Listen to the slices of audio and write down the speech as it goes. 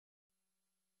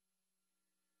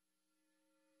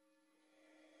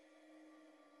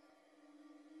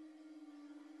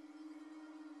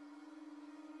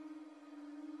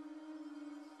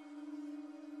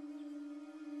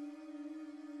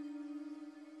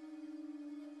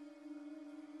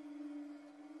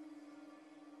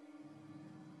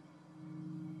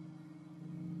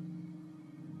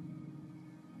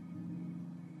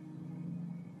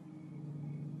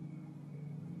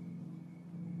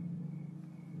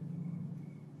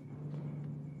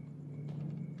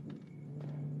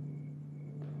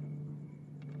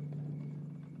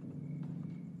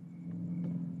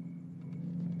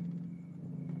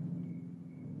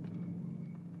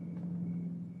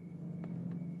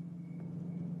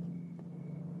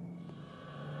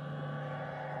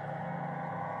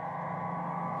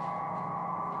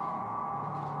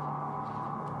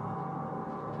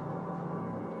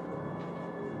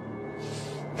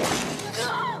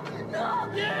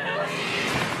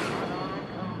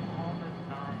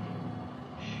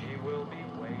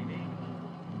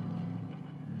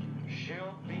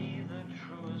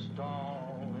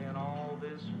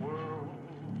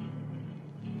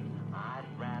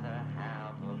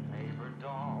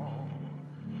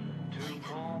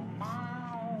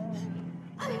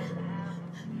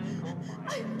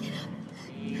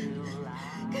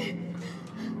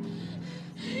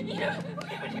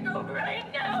go right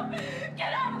now.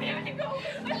 Get out there and go.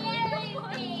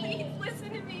 Please listen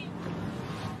to me.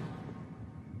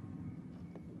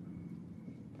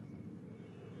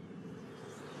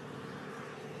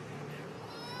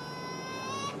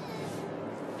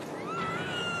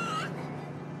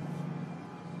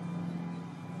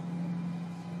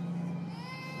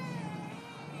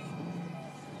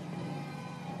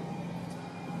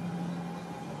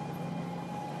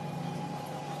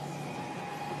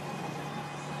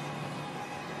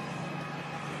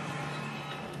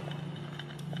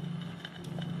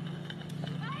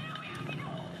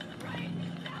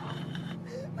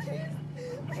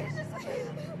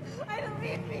 I don't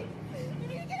leave me. You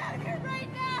need to get out of here right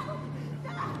now.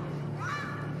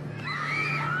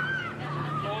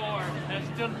 Lord has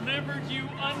delivered you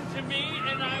unto me,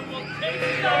 and I will take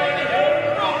thine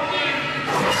hand from thee.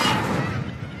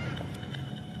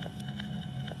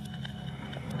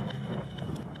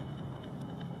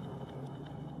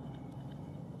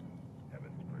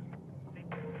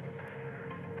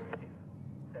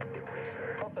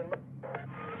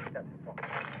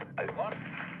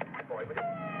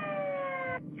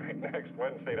 Next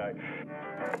Wednesday night.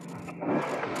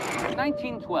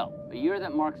 1912, the year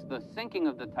that marks the sinking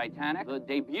of the Titanic, the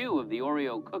debut of the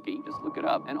Oreo cookie, just look it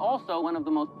up, and also one of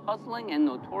the most puzzling and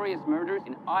notorious murders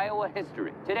in Iowa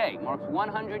history. Today marks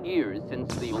 100 years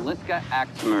since the Villisca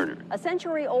Axe murder. A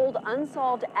century-old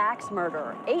unsolved axe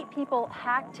murder, 8 people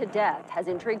hacked to death, has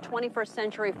intrigued 21st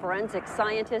century forensic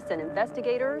scientists and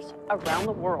investigators around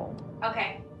the world.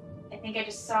 Okay, I think I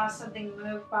just saw something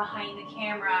move behind the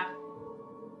camera.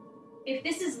 If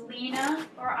this is Lena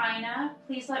or Ina,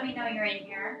 please let me know you're in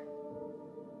here.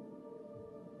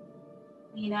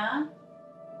 Lena?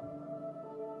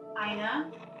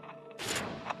 Ina?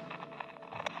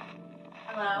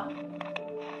 Hello?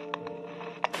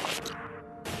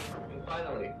 And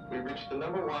finally, we reached the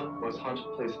 #1 most haunted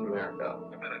place in America.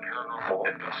 I've been a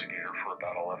paranormal investigator for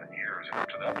about 11 years, and up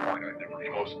to that point, I've never The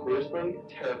most gruesome,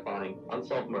 terrifying,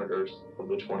 unsolved murders of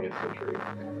the 20th century.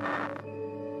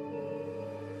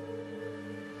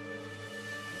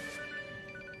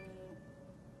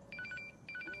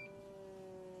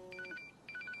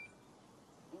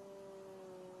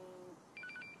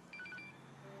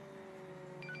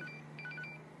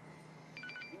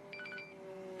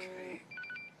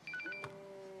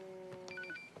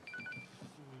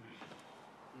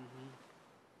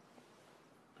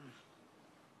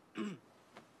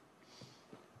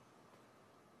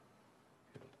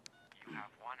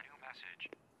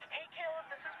 Hey, Caleb,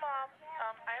 this is Mom.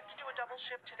 I have to do a double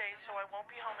shift today, so I won't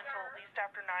be home until at least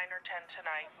after 9 or 10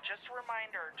 tonight. Just a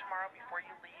reminder, tomorrow before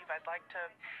you leave, I'd like to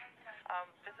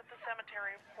visit the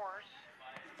cemetery, of course.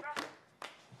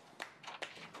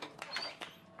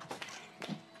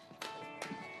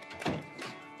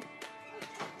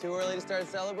 Too early to start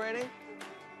celebrating?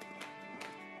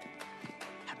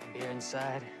 Have a beer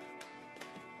inside.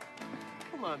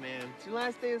 Come on, man. It's your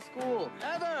last day of school.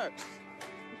 Heather!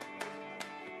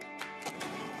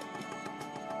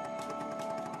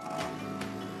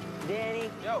 Danny.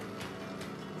 Yo.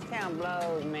 This town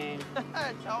blows, man.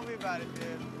 Tell me about it,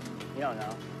 dude. You don't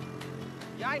know.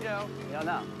 Yeah, I know. You don't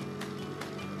know.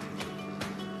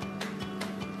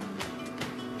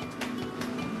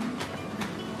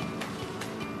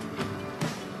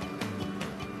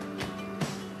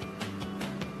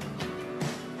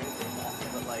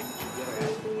 But, like, you ever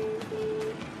had...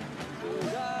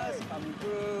 Just coming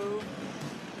through.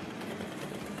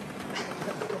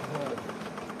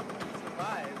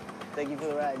 Survive. Thank you for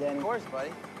the ride, Danny. Of course,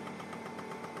 buddy.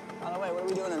 By the way, what are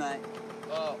we doing tonight?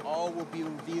 All will be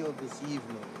revealed this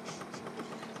evening.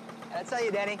 And I tell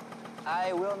you, Danny,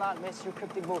 I will not miss your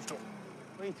cryptic bullshit.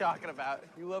 What are you talking about?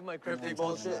 You love my cryptic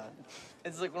bullshit?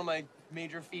 It's like one of my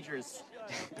major features. No,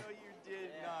 you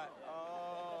did not.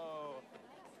 Oh.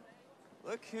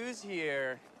 Look who's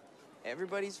here.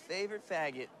 Everybody's favorite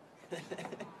faggot. Why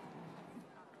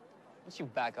don't you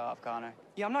back off, Connor?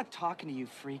 Yeah, I'm not talking to you,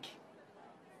 freak.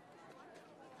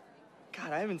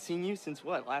 God, I haven't seen you since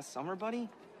what, last summer, buddy?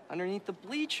 Underneath the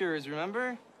bleachers,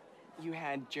 remember? You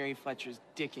had Jerry Fletcher's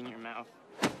dick in your mouth.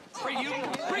 Bring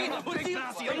it! Bring it! Bring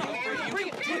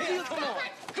it! Come on!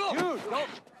 Go! Dude, go!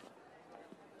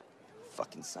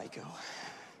 Fucking psycho.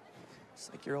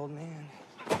 Just like your old man.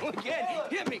 Again,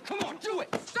 hit me! Come on, do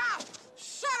it! Stop!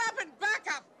 Shut up and back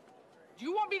up! Do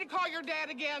you want me to call your dad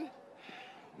again?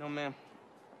 No, ma'am.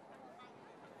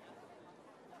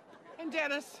 And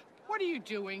Dennis, what are you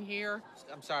doing here?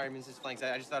 I'm sorry, Mrs. Flanks.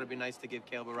 I just thought it'd be nice to give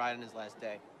Caleb a ride on his last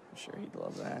day. I'm sure he'd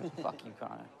love that. Fuck you,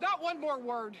 Connor. Not one more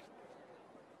word.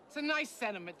 It's a nice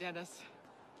sentiment, Dennis.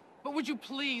 But would you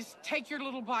please take your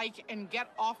little bike and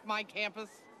get off my campus?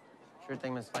 Sure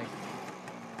thing, Miss Spike.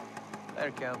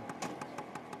 Later, Cal.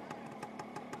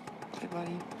 Hey,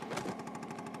 buddy.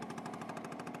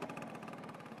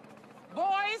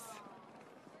 Boys,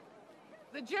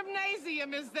 the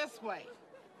gymnasium is this way.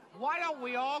 Why don't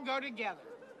we all go together?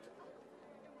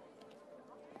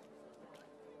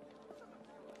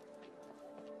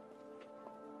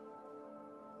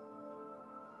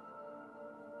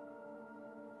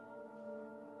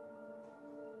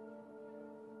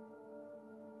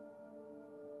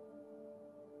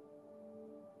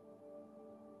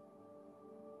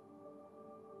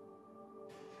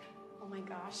 Oh my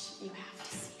gosh, you have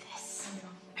to see this. I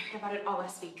know. I heard about it all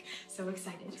last week. So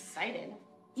excited. Excited?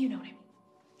 You know what I mean.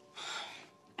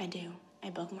 I do. I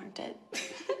bookmarked it.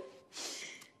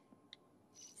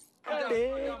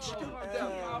 Bitch.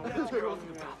 This girl's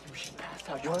in the bathroom. She passed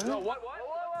out. What? No, what?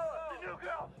 The new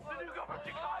girl. The new girl from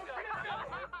TikTok.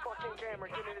 Fucking camera.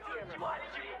 Give me this camera. Why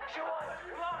did you? Show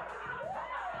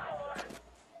us.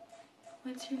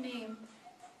 What's your name?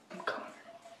 I'm Connor.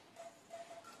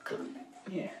 Connor.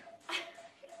 Yeah.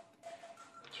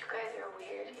 You guys are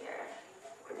weird here.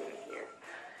 What do you mean here?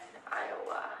 In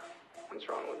Iowa. What's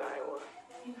wrong with Iowa?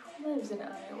 Who lives in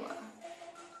Iowa?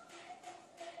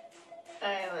 I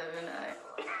live in Iowa.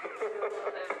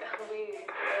 We live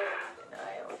in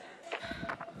Iowa.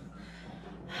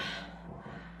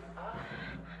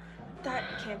 That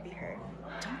can't be her.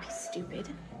 Don't be stupid.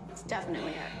 It's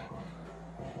definitely her.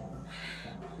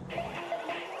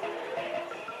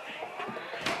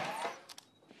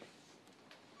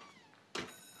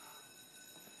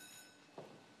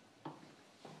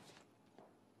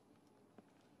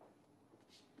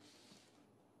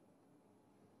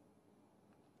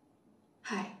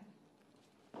 Hi.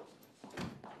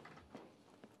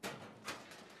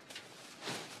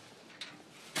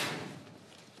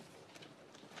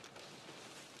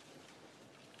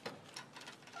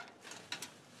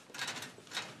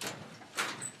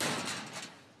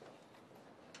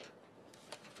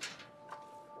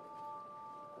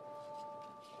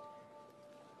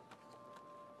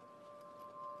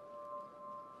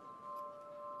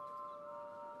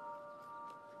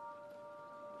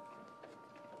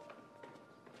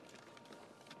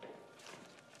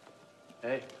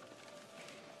 Hey.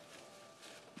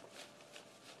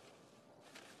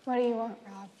 What do you want,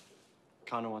 Rob?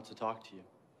 Connor wants to talk to you.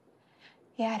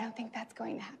 Yeah, I don't think that's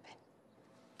going to happen.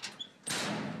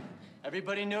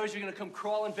 Everybody knows you're gonna come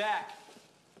crawling back.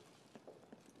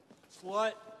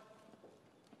 What?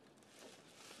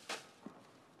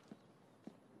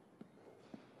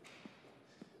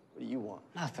 What do you want?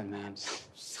 Nothing, man.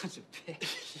 Such a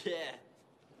bitch.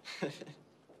 Yeah.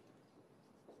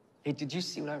 Hey, did you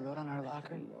see what I wrote on our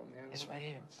locker? It's right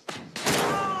here.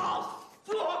 Oh,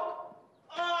 fuck!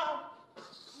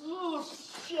 Oh,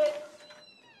 shit!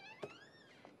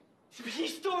 He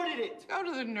started it! Go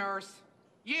to the nurse.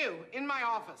 You, in my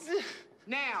office.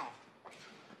 Now.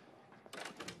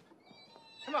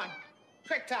 Come on.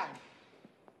 Quick time.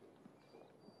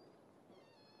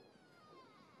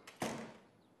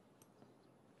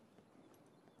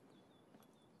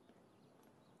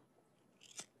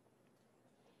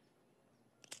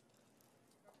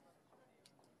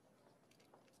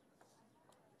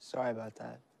 Sorry about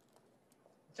that.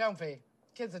 Don't be.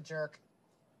 Kid's a jerk.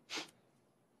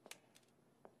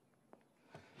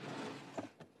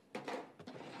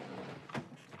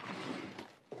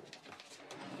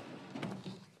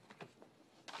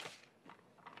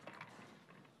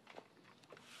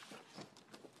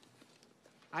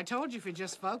 I told you if you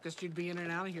just focused, you'd be in and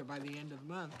out of here by the end of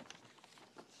the month.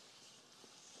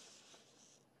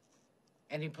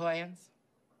 Any plans?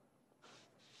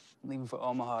 I'm leaving for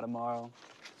Omaha tomorrow.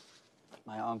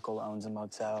 My uncle owns a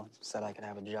motel. Said I could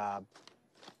have a job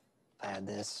if I had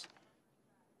this.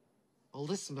 Well,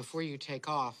 listen, before you take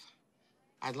off,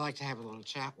 I'd like to have a little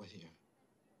chat with you.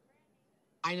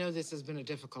 I know this has been a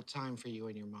difficult time for you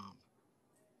and your mom.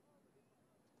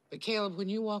 But Caleb, when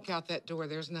you walk out that door,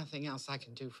 there's nothing else I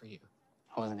can do for you.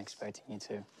 I wasn't expecting you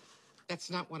to.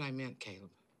 That's not what I meant, Caleb.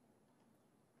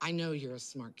 I know you're a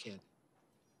smart kid.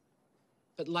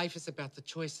 But life is about the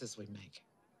choices we make.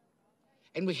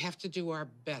 And we have to do our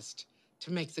best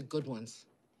to make the good ones.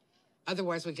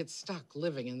 Otherwise, we get stuck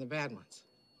living in the bad ones.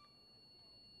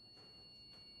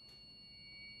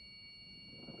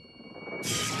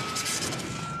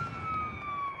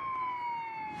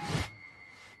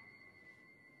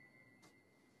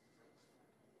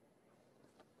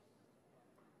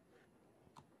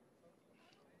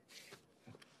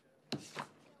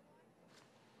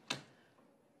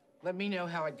 Let me know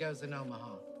how it goes in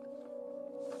Omaha.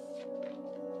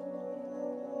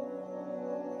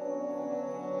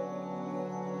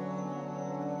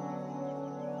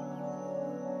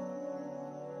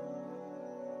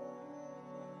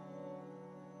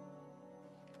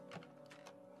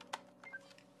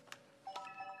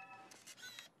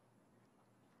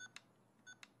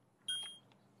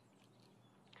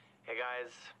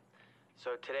 guys.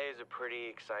 So today is a pretty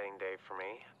exciting day for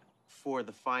me. For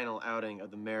the final outing of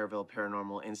the Maryville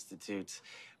Paranormal Institute,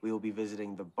 we will be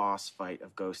visiting the boss fight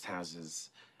of ghost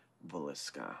houses,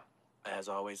 Villisca. As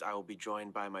always, I will be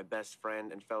joined by my best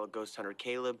friend and fellow ghost hunter,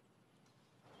 Caleb.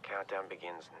 Countdown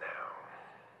begins now.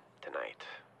 Tonight,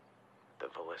 the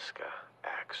Villisca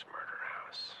Axe Murder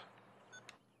House.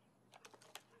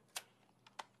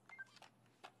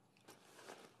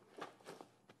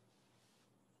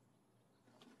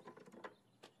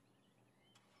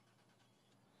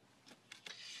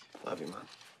 Love you, Mom.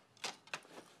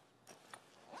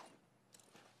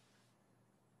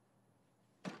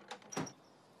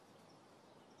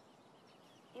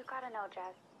 You gotta know, Jess.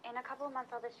 In a couple of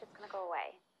months, all this shit's gonna go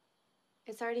away.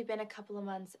 It's already been a couple of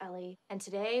months, Ellie. And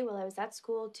today, while I was at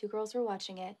school, 2 girls were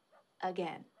watching it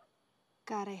again.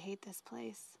 God, I hate this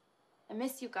place. I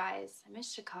miss you guys. I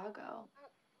miss Chicago.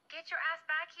 Get your ass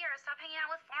back here. Stop hanging out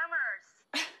with farmers.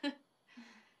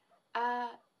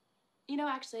 You know,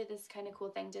 actually, this kind of cool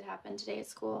thing did happen today at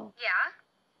school. Yeah?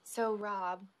 So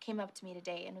Rob came up to me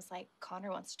today and was like,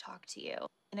 Connor wants to talk to you.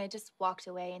 And I just walked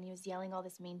away and he was yelling all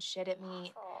this mean shit at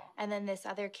me. And then this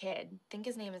other kid, I think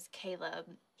his name is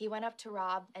Caleb, he went up to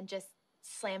Rob and just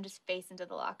slammed his face into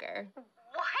the locker. What?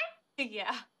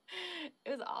 Yeah, it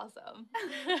was awesome.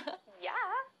 Yeah.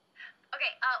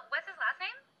 Okay, what's his last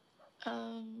name?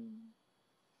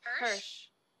 Hirsch.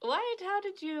 What? How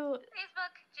did you?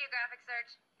 Facebook, geographic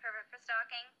search, perfect for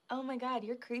stalking. Oh my God,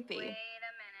 you're creepy. Wait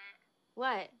a minute.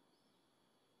 What?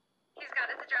 He's got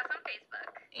his address on Facebook.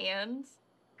 And?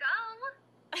 Go.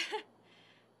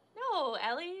 No,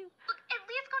 Ellie. Look, at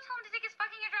least go tell him to take his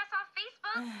fucking address off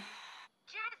Facebook.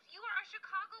 Jess, you are a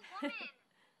Chicago woman.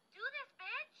 Do this,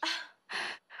 bitch.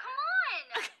 Come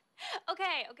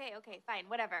on. Okay, fine,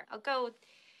 whatever. I'll go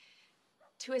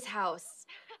to his house.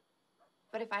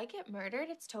 But if I get murdered,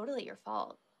 it's totally your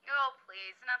fault. Oh,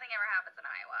 please. Nothing ever happens in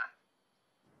Iowa.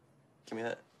 Give me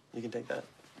that. You can take that.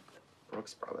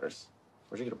 Brooks Brothers.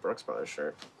 Where'd you get a Brooks Brothers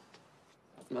shirt?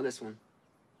 No, this one.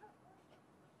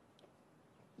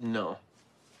 No.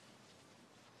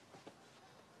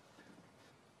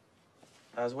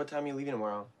 What time are you leaving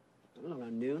tomorrow? I don't know,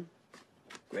 around noon.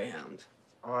 Greyhound.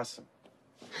 Awesome.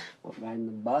 What, riding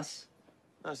the bus?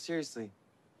 No, seriously.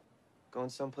 Going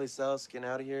someplace else, getting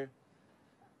out of here.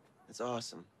 It's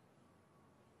awesome.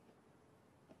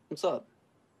 What's up?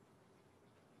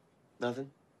 Nothing?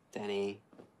 Denny.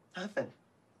 Nothing.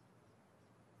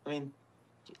 I mean...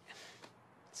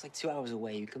 It's like 2 hours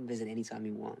away. You come visit anytime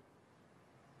you want.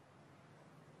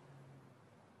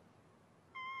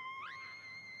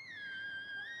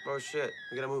 Oh, shit.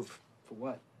 We gotta move. For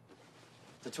what?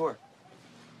 The tour.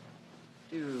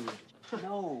 Dude,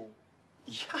 no.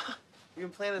 Yeah. We've been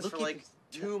planning this Look for at- like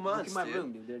 2 months, Look at my dude.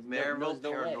 room, dude. There's Maryville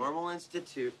no way. Paranormal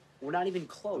Institute. We're not even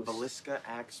close. The Villisca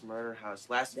Axe Murder House.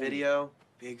 Last Denny. video,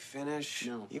 big finish.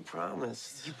 No. You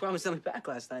promised. You promised something back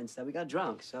last night instead. We got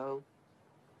drunk, so...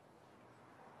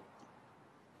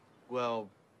 Well,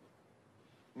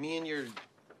 me and your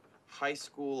high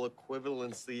school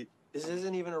equivalency, this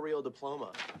isn't even a real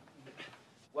diploma.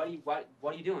 What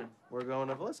are you doing? We're going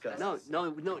to Villisca. No.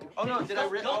 Oh, no, did I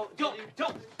really? Don't! Denny!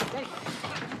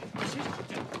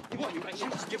 You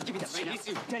just give me that right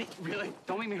now. Denny, really?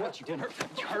 Don't make me hurt you, Denny.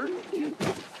 You hurt?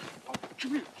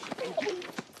 Come here.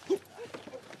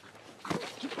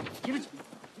 Give it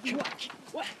to me.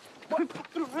 What?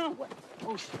 Put it around. What?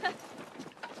 Oh, shit.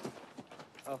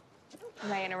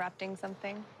 Am I interrupting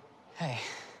something? Hey.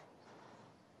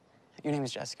 Your name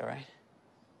is Jessica, right?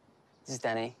 This is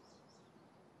Denny.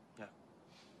 Yeah.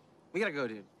 We gotta go,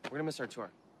 dude. We're gonna miss our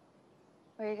tour.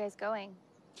 Where are you guys going?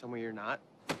 Somewhere you're not.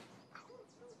 You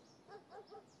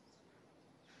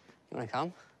wanna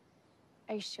come?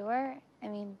 Are you sure? I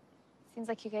mean, seems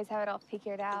like you guys have it all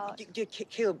figured out.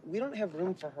 Caleb, we don't have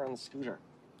room for her on the scooter.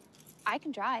 I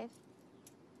can drive.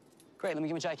 Great, let me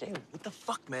get my jacket. Dude, what the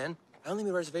fuck, man? I only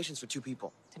made reservations for 2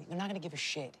 people. Denny, they're not gonna give a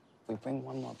shit if we bring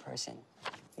one more person.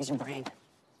 Use your brain.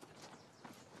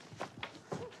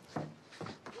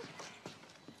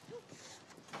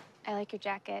 I like your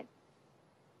jacket.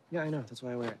 Yeah, I know. That's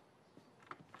why I wear it.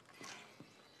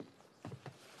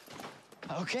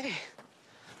 Okay,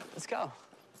 let's go.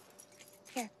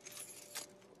 Here,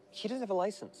 He doesn't have a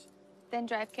license. then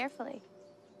drive carefully.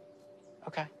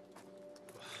 Okay.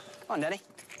 Come on, Denny.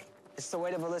 It's the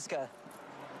way to Villisca.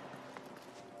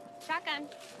 Shotgun.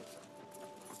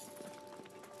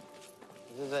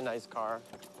 This is a nice car.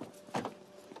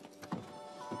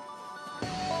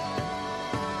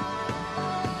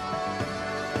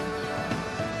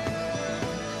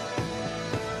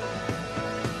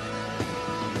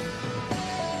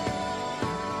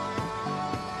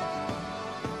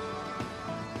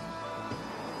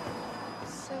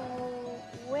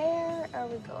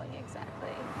 going exactly?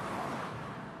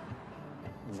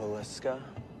 Velisca?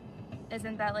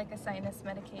 Isn't that like a sinus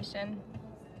medication?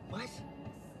 What?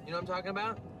 You know what I'm talking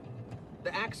about?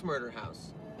 The Axe Murder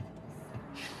House.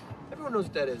 Everyone knows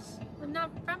what that is. I'm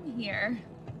not from here.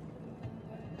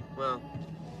 Well,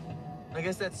 I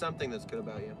guess that's something that's good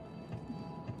about you.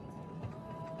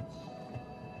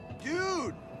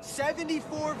 Dude!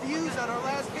 74 views on our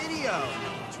last video!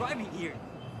 Try me here.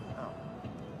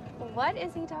 What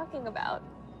is he talking about?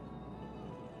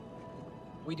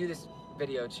 We do this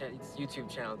YouTube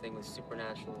channel thing with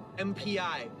Supernatural.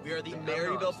 MPI. We are the I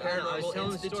Maryville was Paranormal telling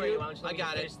the Institute. story. Why don't you let I me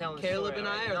got it. finish telling the Caleb story, and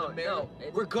I all are right? the No,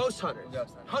 We're ghost hunters.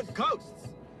 Ghost hunters. Hunt ghosts.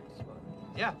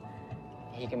 Yeah.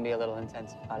 He can be a little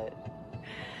intense about it.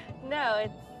 No,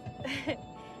 it's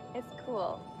it's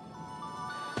cool.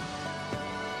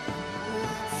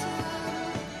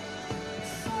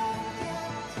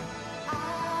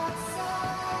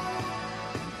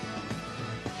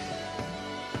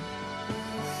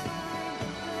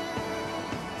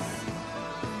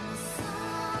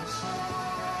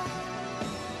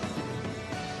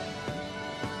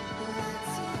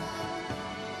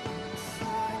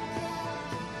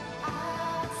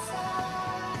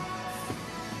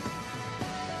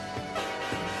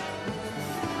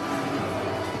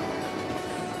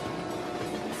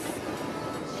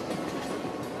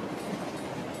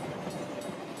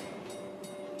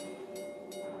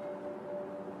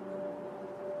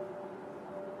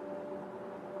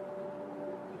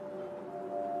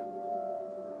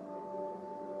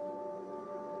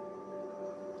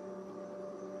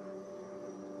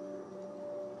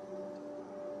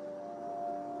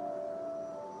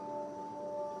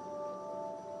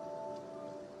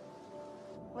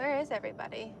 Where is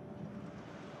everybody?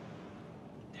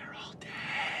 They're all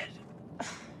dead.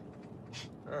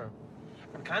 Oh.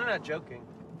 I'm kind of not joking.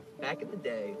 Back in the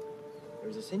day, there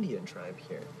was this Indian tribe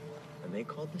here, and they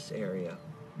called this area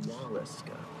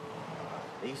Waliska.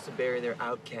 They used to bury their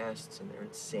outcasts and their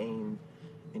insane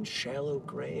in shallow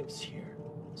graves here,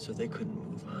 so they couldn't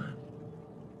move on.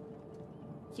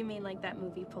 You mean like that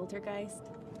movie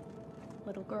Poltergeist?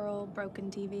 Little girl,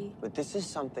 broken TV. But this is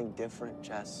something different,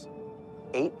 Jess.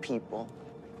 8 people,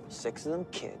 6 of them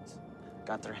kids,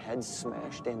 got their heads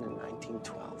smashed in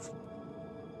 1912.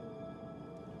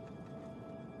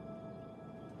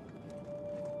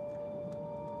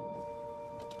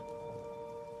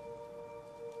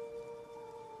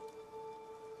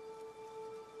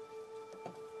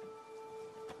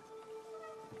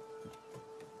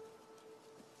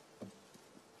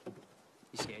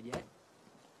 You scared yet?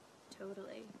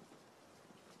 Totally.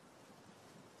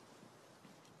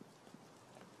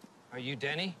 Are you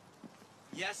Denny?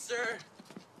 Yes, sir.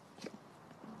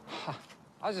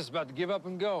 I was just about to give up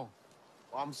and go.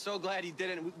 Well, I'm so glad he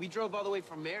didn't. We drove all the way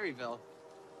from Maryville.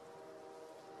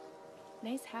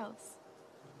 Nice house.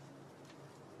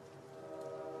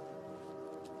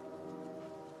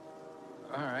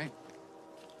 All right.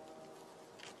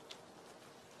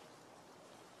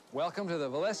 Welcome to the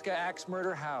Velisca Axe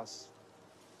Murder House.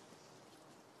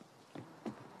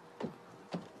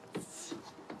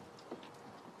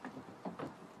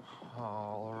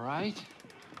 All right.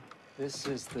 This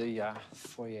is the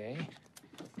foyer.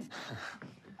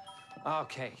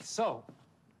 Okay, so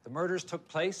the murders took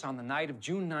place on the night of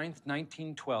June 9th,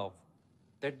 1912.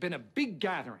 There'd been a big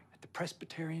gathering at the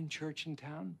Presbyterian church in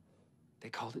town. They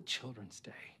called it Children's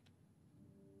Day.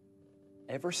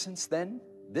 Ever since then,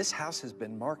 this house has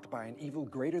been marked by an evil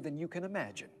greater than you can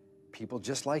imagine. People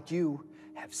just like you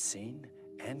have seen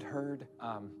and heard.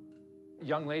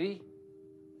 Young lady,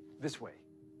 this way.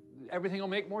 Everything will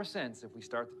make more sense if we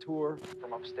start the tour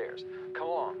from upstairs. Come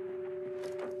along.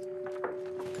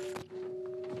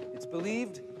 It's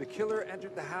believed the killer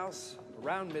entered the house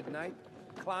around midnight,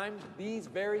 climbed these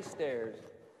very stairs.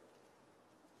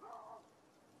 All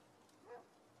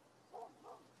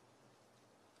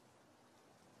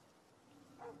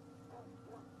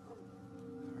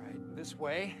right, this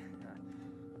way.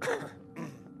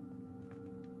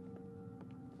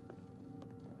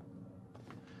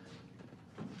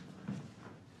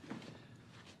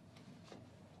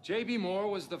 J.B. Moore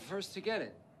was the first to get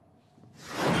it.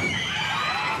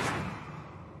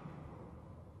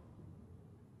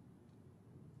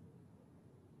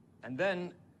 And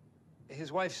then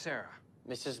his wife, Sarah.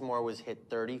 Mrs. Moore was hit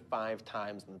 35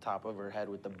 times in the top of her head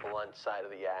with the blunt side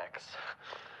of the axe.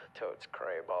 Totes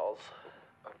cray balls.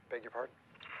 Beg your pardon?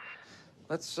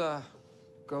 Let's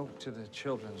go to the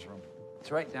children's room.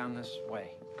 It's right down this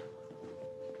way.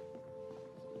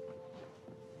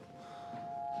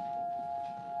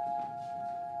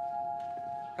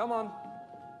 Come on.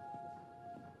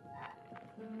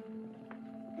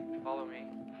 Follow me.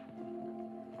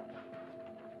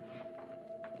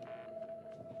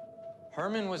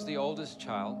 Herman was the oldest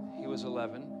child. He was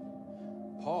 11.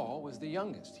 Paul was the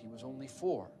youngest. He was only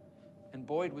 4. And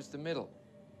Boyd was the middle.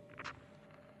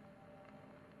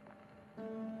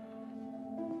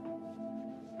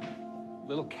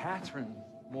 Little Catherine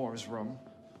Moore's room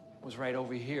was right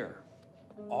over here.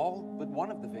 All but one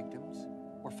of the victims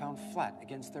were found flat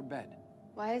against their bed.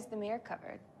 Why is the mirror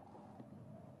covered?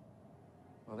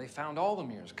 Well, they found all the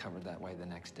mirrors covered that way the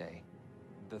next day.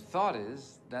 The thought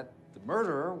is that the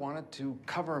murderer wanted to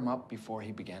cover him up before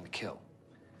he began to kill.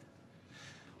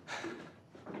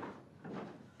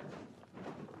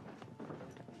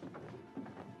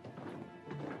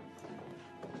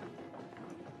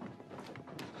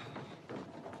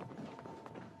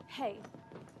 Hey,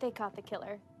 they caught the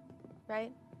killer,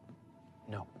 right?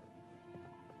 No.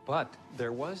 But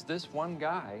there was this one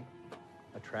guy,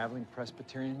 a traveling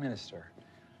Presbyterian minister.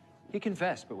 He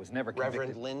confessed, but was never convicted.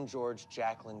 Reverend Lynn George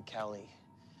Jacqueline Kelly.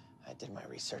 I did my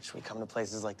research. We come to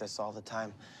places like this all the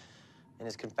time. In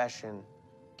his confession,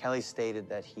 Kelly stated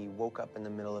that he woke up in the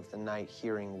middle of the night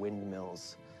hearing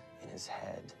windmills in his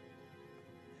head.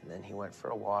 And then he went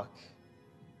for a walk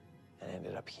and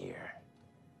ended up here.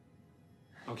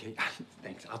 Okay,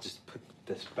 thanks. I'll just put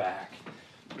this back.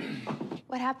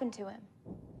 What happened to him?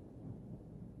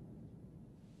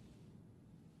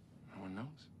 No one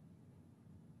knows.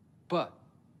 But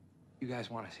you guys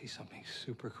want to see something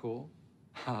super cool?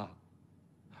 Huh.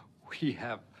 We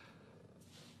have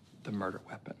the murder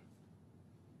weapon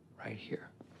right here.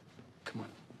 Come on.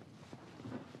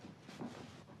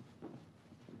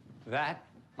 That,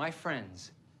 my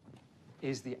friends,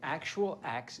 is the actual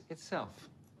axe itself.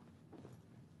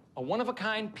 A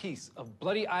one-of-a-kind piece of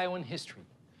bloody Iowan history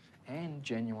and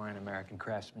genuine American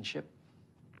craftsmanship.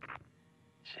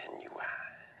 Genuine.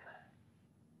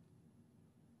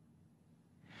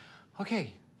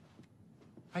 Okay,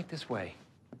 right this way.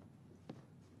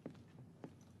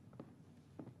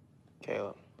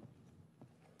 Caleb.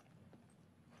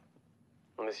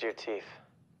 Let me see your teeth.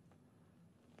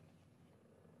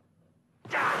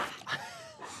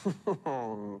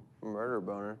 Murder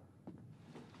boner.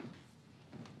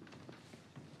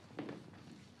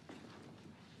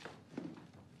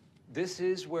 This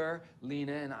is where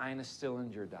Lena and Ina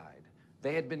Stillinger died.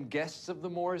 They had been guests of the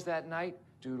Moores that night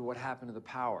due to what happened to the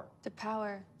power. The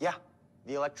power. Yeah,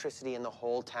 the electricity in the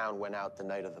whole town went out the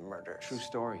night of the murders. True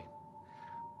story.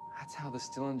 That's how the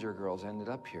Stillinger girls ended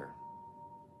up here.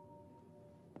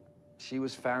 She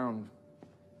was found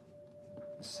in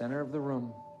the center of the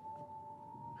room.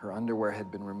 Her underwear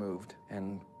had been removed,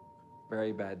 and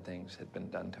very bad things had been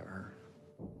done to her.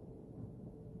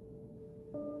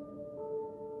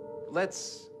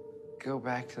 Let's go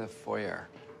back to the foyer.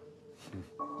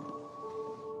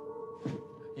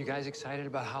 You guys excited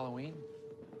about Halloween?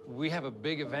 We have a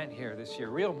big event here this year,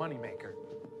 real moneymaker.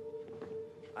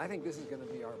 I think this is going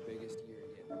to be our biggest year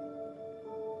yet.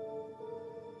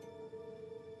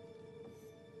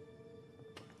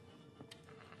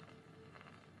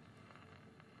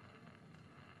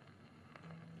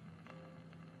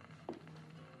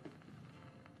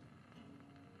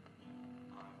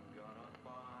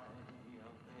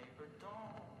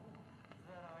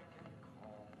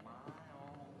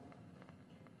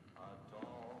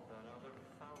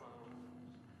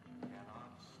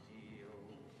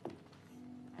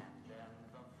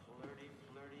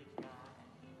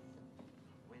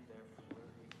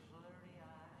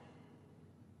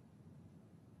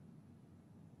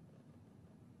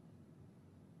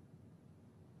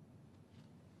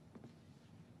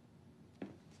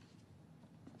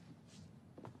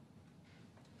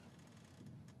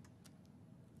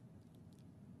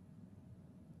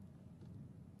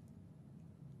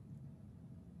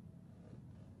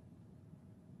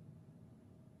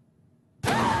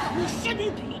 You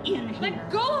shouldn't be in here.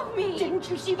 Let go of me! Didn't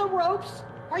you see the ropes?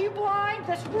 Are you blind?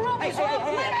 This room is off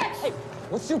limits! Hey,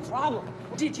 what's your problem?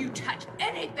 Did you touch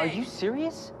anything? Are you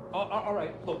serious? All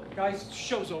right, look, guys,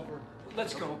 show's over.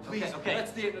 Let's go, please. Okay.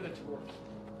 That's the end of the tour.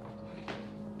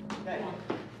 Okay.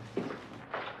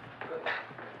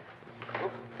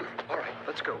 All right,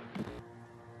 let's go.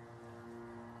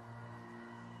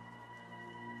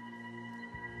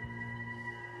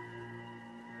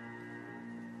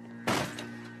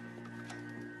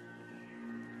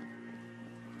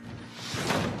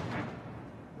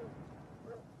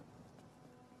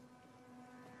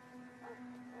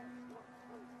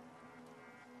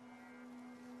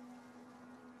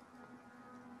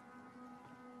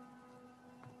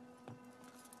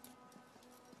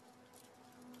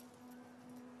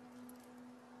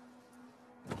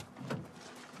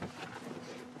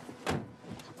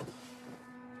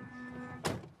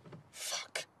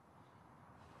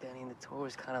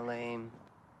 was kind of lame.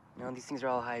 You know, these things are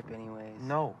all hype anyways.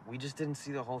 No, we just didn't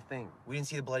see the whole thing. We didn't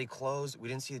see the bloody clothes. We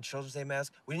didn't see the Children's Day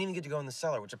mask. We didn't even get to go in the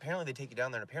cellar, which apparently they take you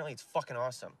down there, and apparently it's fucking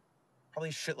awesome. Probably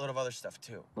a shitload of other stuff,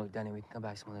 too. Look, Denny, we can come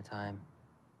back some other time.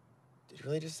 Did you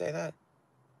really just say that?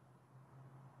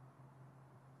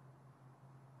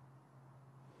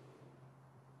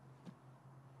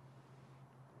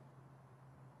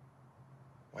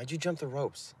 Why'd you jump the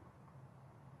ropes?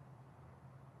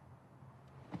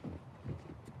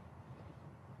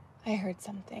 I heard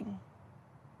something.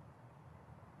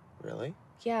 Really?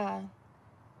 Yeah.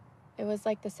 It was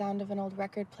like the sound of an old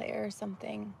record player or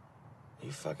something. Are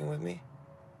you fucking with me?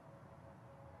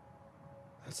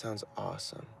 That sounds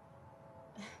awesome.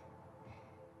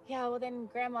 Yeah, well then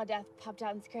Grandma Death popped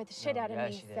out and scared the shit out of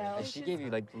me, she did. so... She gave you,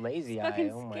 like, lazy It's eye.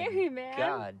 fucking Oh scary, my man.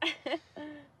 God.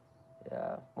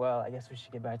 Yeah, well, I guess we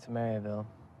should get back to Maryville.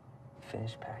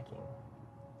 Finish packing.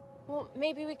 Well,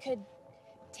 maybe we could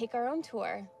take our own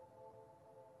tour.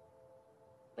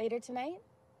 Later tonight?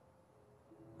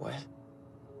 What?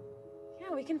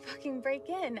 Yeah, we can fucking break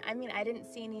in. I mean, I didn't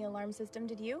see any alarm system,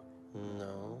 did you?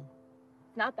 No.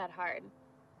 It's not that hard.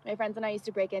 My friends and I used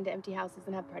to break into empty houses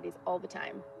and have parties all the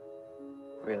time.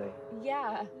 Really?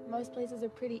 Yeah, most places are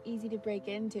pretty easy to break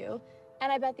into.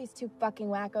 And I bet these two fucking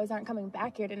wackos aren't coming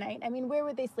back here tonight. I mean, where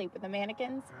would they sleep, with the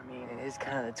mannequins? I mean, it is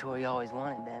kind of the tour you always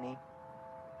wanted, Danny.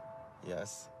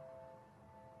 Yes.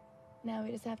 Now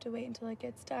we just have to wait until it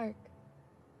gets dark.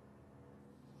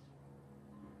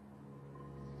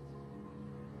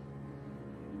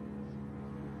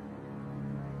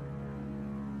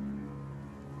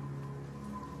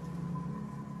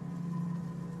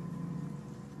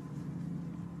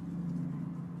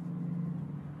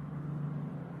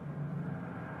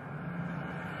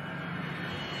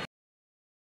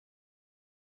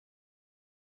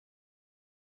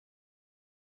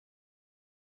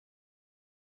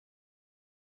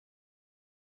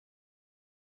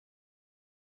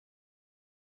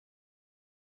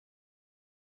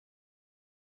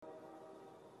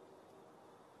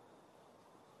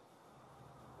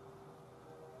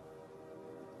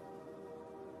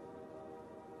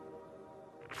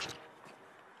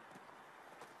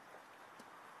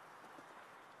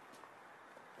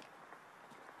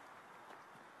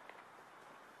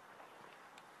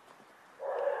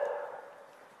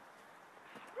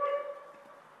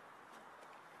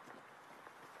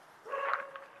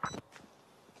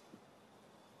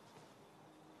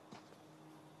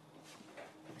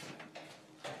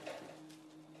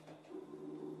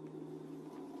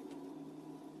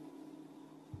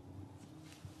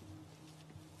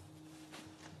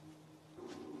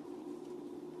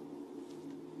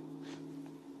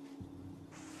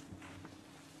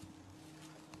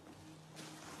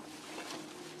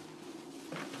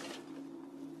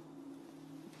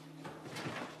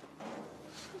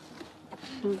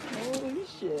 Holy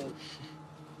shit.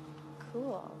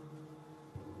 Cool.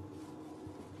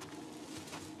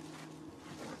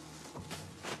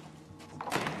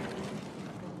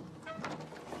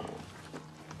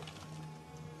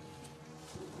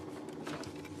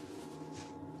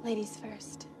 Ladies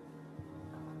first.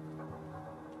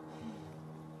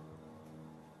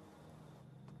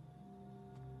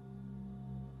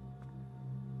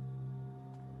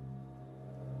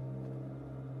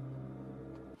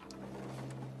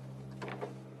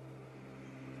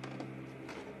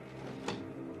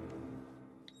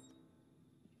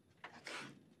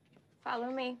 Follow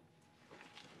me.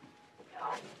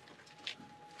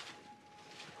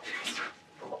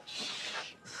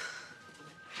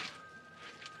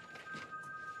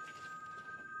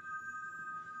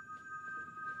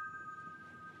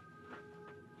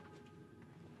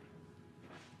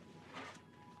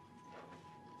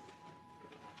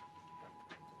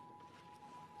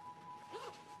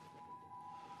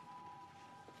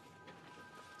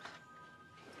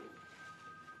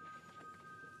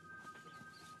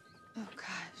 Oh,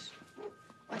 gosh.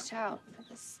 Watch out for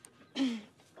this.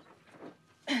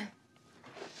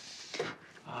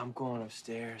 I'm going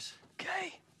upstairs.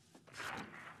 Okay.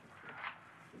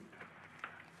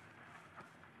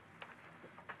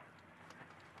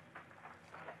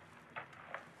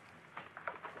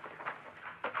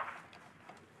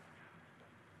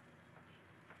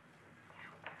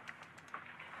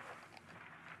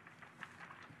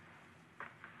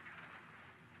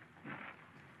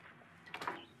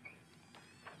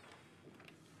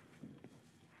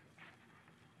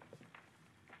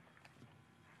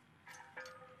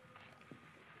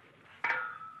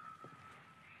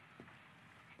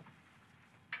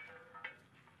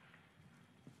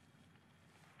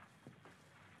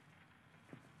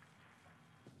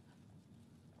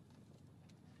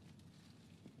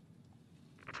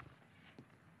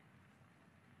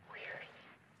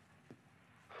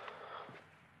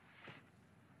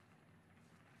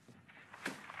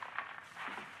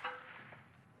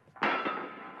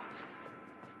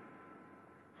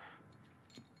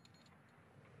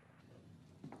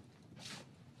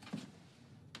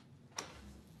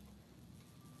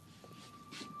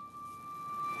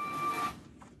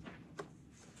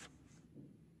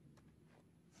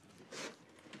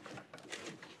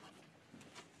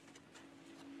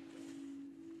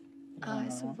 I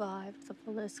survived the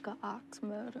Velisca Ox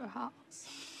murder house.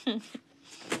 When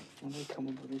they come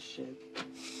up with this shit.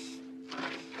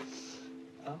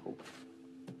 Oh.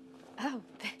 Oh,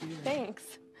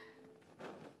 thanks.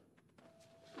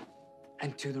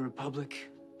 And to the Republic,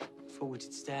 for which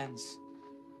it stands,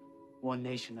 one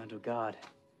nation under God.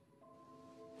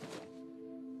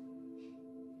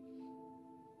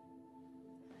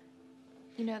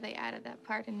 You know, they added that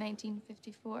part in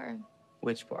 1954.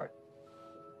 Which part?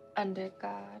 Under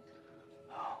God.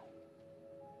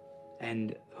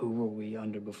 And who were we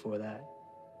under before that?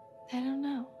 I don't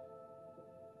know.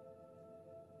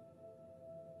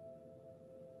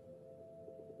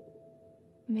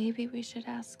 Maybe we should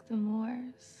ask the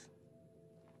Moors.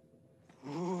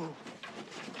 Ooh.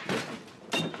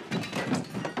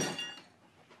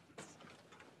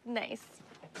 Nice.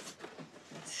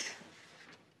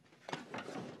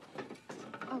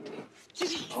 Oh.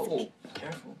 Oh,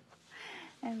 careful.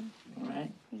 All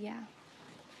right. Yeah.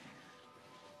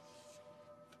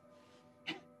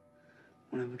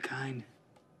 One of a kind.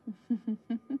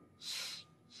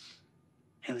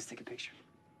 Hey, let's take a picture.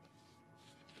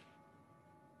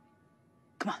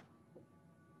 Come on.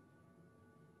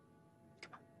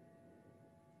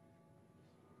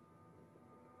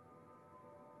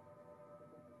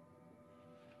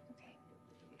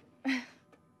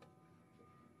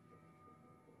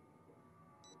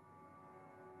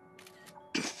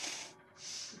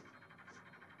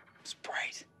 It's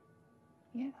bright.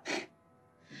 Yeah.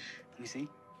 Let me see.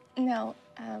 No,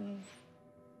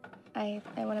 I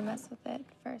want to mess with it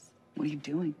first. What are you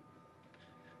doing?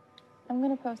 I'm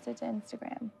gonna post it to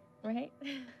Instagram, right?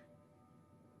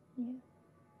 Yeah.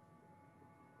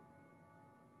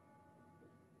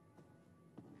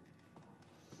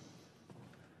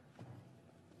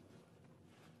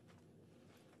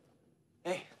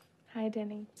 Hey. Hi,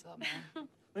 Denny. What's up, man? What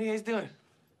are you guys doing?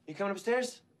 You coming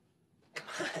upstairs?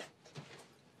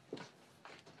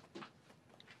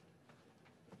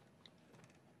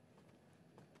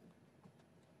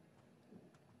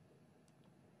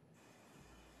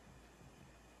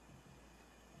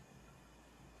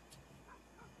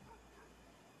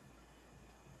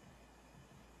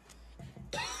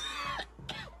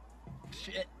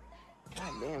 Shit.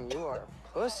 God damn, you are a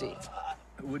pussy.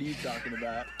 What are you talking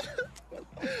about? What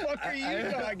the fuck are you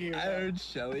talking about? I heard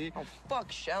Shelly. Oh,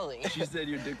 fuck Shelly. She said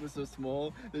your dick was so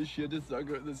small that she had to suck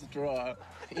it with a straw.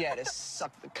 Yeah, to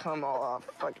suck the cum all off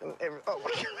fucking every... Oh,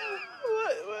 my God.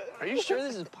 What? Are you sure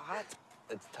this is pot?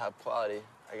 It's top quality.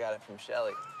 I got it from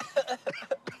Shelly.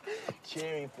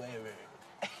 Cherry flavor.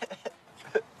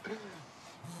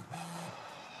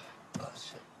 Oh,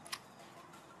 shit.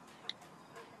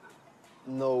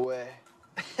 No way.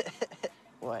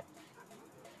 What?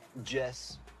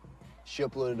 Jess. She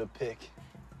uploaded a pic.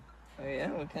 Oh, yeah?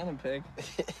 What kind of pic?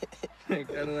 Kind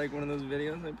of like one of those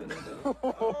videos I put up.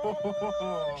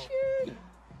 Oh, shit.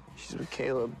 She's with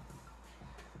Caleb.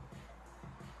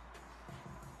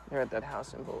 They're at that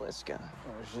house in Velisca.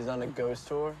 Oh, she's on a ghost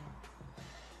tour?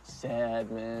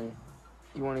 Sad, man.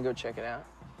 You want to go check it out?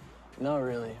 Not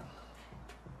really.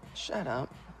 Shut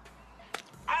up.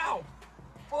 Ow!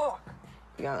 Fuck!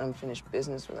 You got unfinished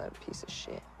business with that piece of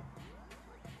shit.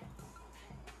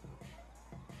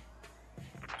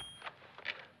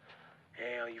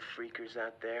 Hey, all you freakers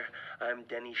out there. I'm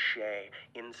Denny Shea,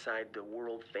 inside the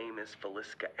world-famous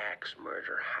Velisca Axe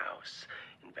murder house,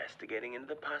 investigating into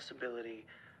the possibility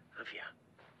of,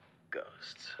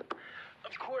 ghosts.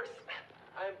 Of course,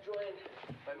 I'm joined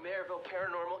by Maryville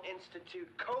Paranormal Institute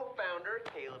co-founder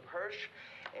Caleb Hirsch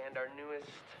and our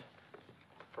newest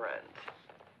friend.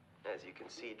 As you can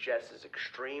see, Jess is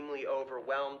extremely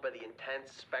overwhelmed by the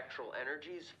intense spectral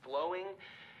energies flowing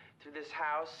through this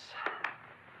house.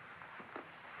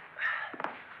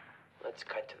 Let's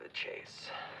cut to the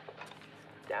chase.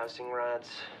 Dowsing rods,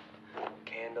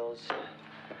 candles,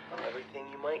 everything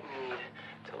you might need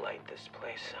to light this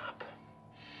place up.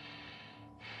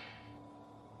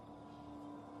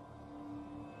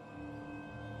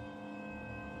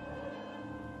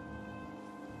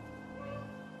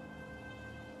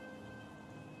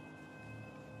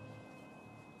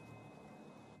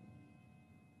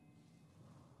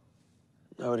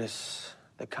 Notice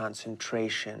the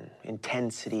concentration,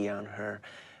 intensity on her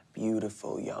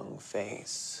beautiful young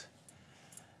face.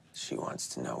 She wants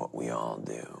to know what we all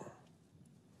do.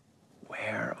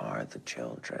 Where are the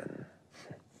children?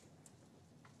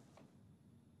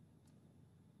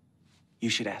 You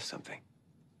should ask something.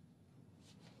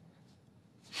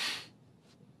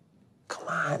 Come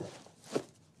on.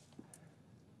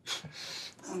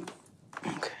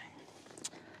 Okay.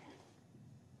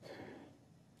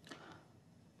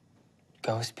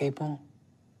 Ghost people?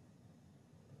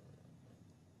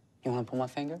 wanna pull my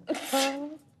finger?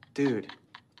 Dude,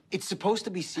 it's supposed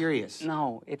to be serious.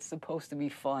 No, it's supposed to be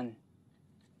fun.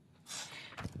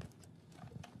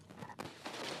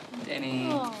 Denny.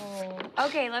 Oh.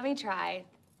 Okay, let me try.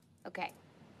 Okay.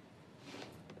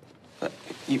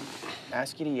 You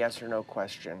ask you a yes or no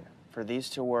question. For these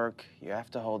to work, you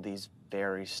have to hold these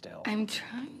very still. I'm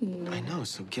trying. I know,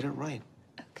 so get it right.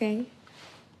 Okay.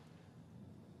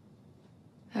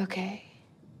 Okay.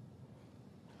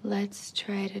 Let's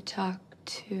try to talk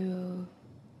to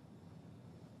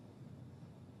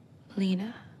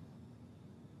Lena.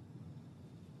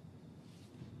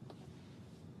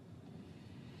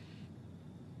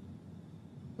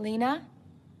 Lena?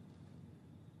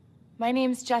 My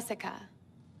name's Jessica.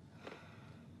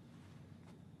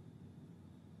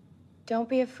 Don't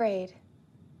be afraid.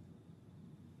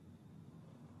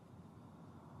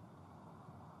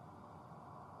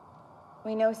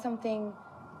 We know something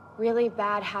really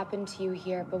bad happened to you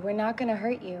here, but we're not gonna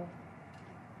hurt you.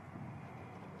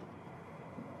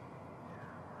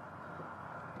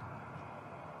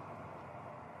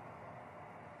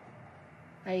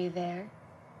 Are you there?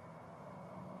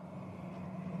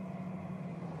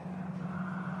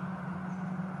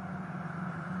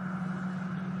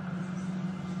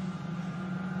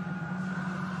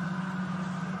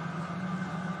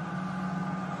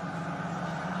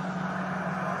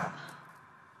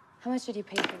 How much did you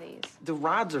pay for these? The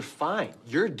rods are fine.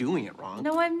 You're doing it wrong.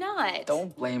 No, I'm not.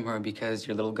 Don't blame her because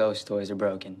your little ghost toys are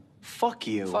broken. Fuck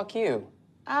you. Fuck you.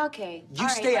 Okay. You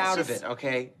stay out of it,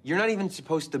 okay? You're not even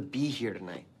supposed to be here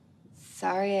tonight.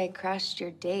 Sorry I crashed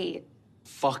your date.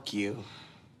 Fuck you.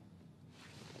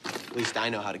 At least I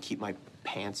know how to keep my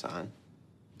pants on.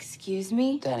 Excuse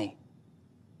me? Denny.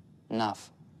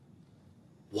 Enough.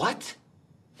 What?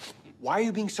 Why are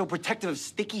you being so protective of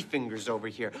Sticky Fingers over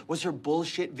here? Was her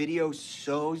bullshit video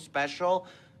so special?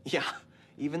 Yeah,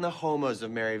 even the homos of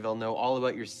Maryville know all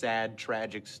about your sad,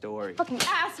 tragic story. Fucking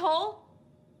asshole!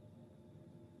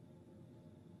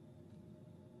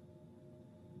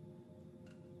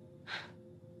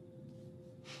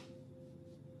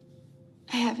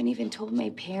 I haven't even told my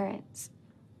parents.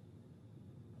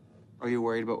 Are you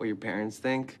worried about what your parents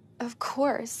think? Of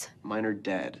course. Mine are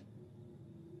dead.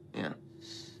 Yeah.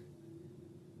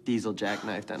 Diesel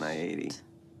jackknifed on I-80.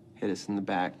 Hit us in the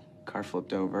back. Car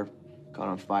flipped over. Caught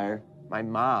on fire. My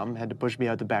mom had to push me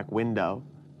out the back window.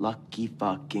 Lucky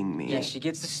fucking me. Yeah, she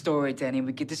gets the story, Denny.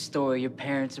 We get the story. Your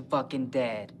parents are fucking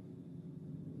dead.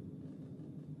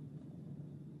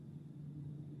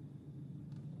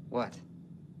 What?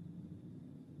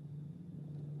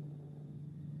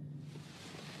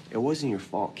 It wasn't your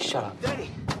fault. Shut up.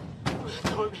 Danny!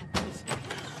 What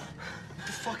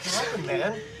the fuck happened,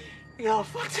 man? You all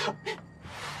fucked up.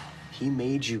 He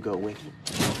made you go with him.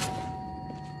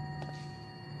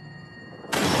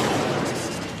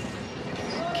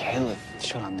 Caleb.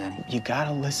 Shut up, Denny. You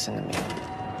gotta listen to me.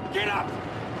 Get up!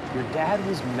 Your dad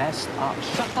was messed up.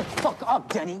 Shut the fuck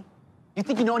up, Denny. You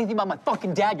think you know anything about my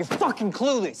fucking dad? You're fucking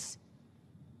clueless.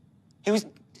 He was...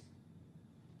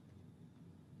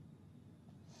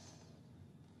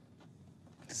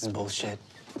 This is bullshit.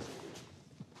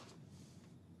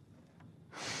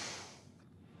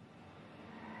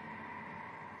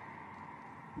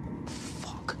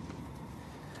 Fuck.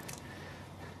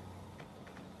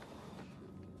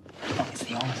 Oh, it's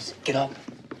the owners. Get up.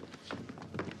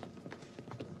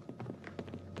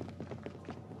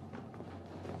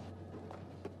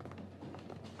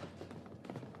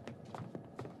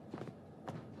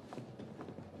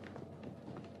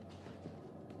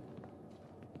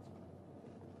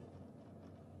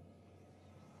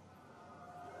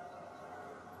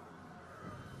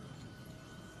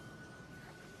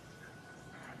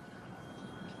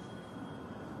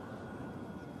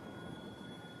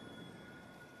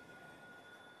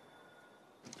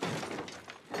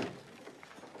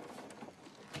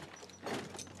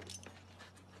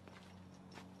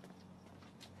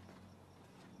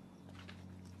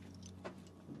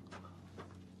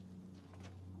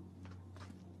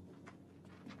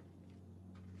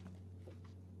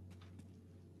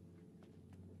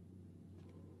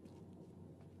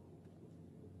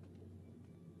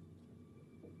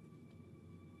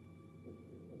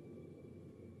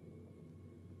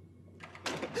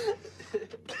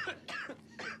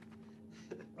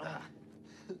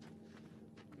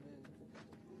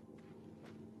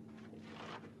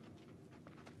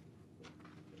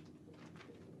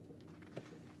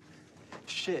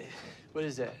 Shit, what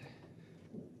is that?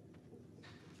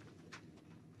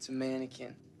 It's a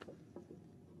mannequin.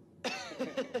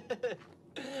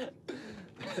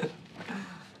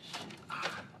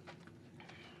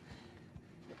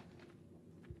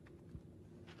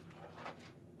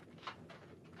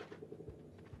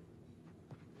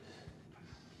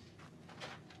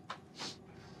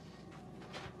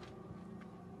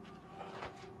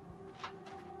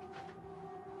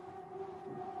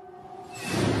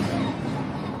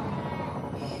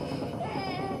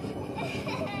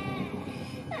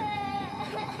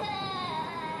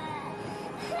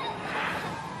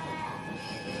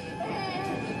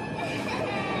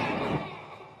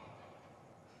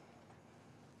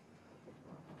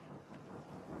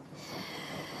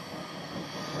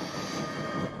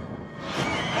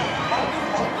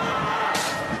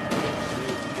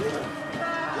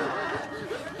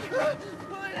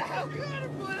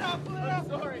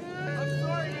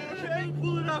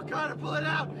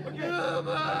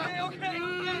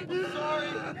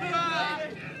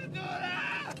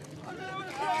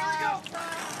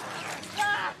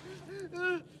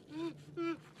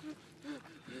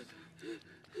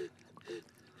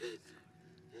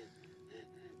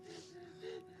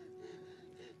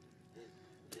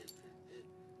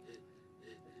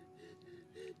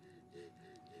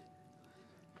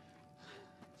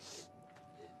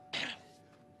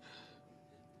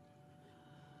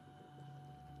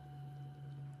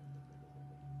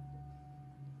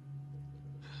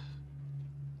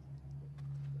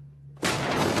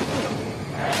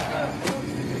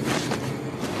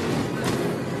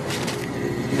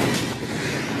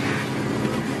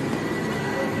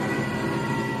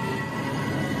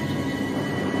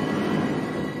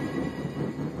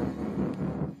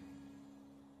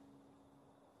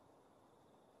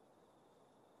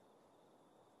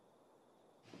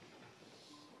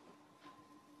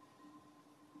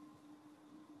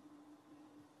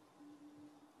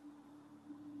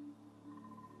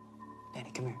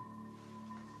 Danny, come here.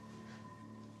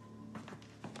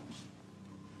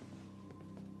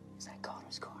 Is that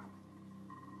Connor's car?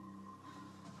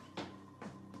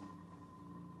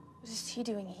 What is he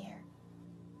doing here?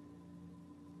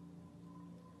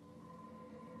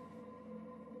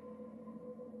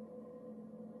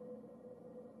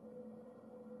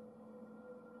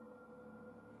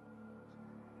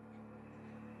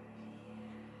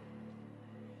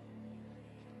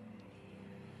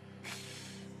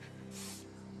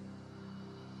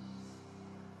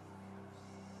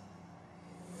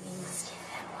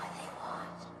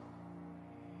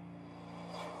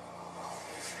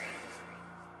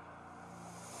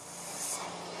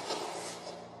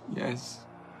 Yes.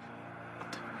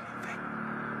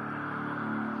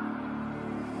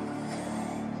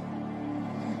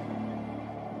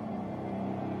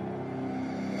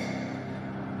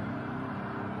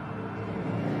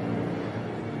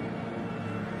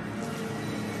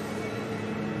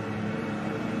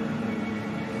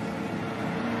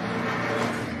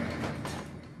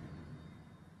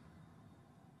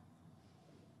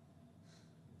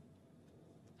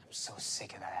 I'm so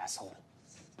sick of that asshole.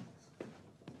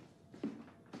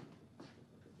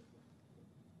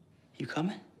 You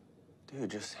coming? Dude,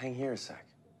 just hang here a sec.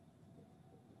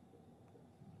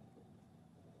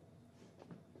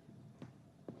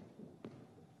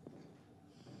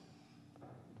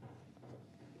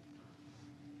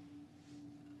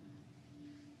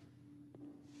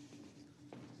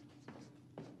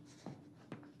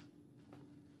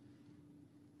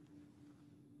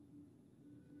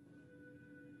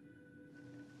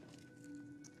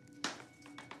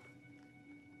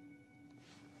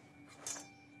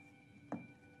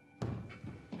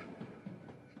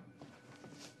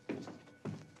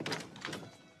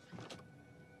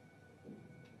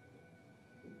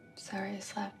 Sorry I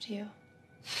slapped you.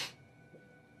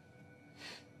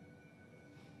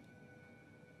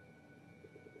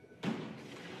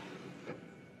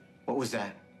 What was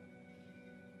that?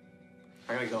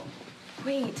 I gotta go.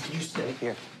 Wait. You stay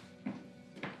here.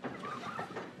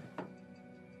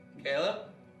 Caleb?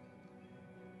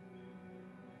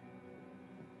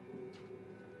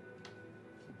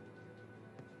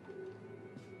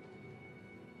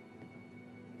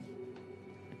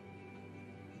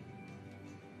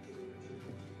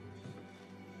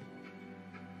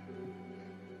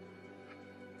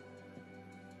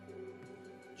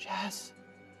 Jazz.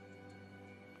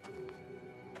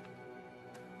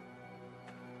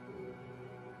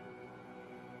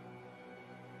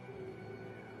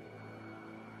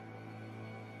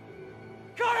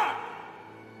 Connor!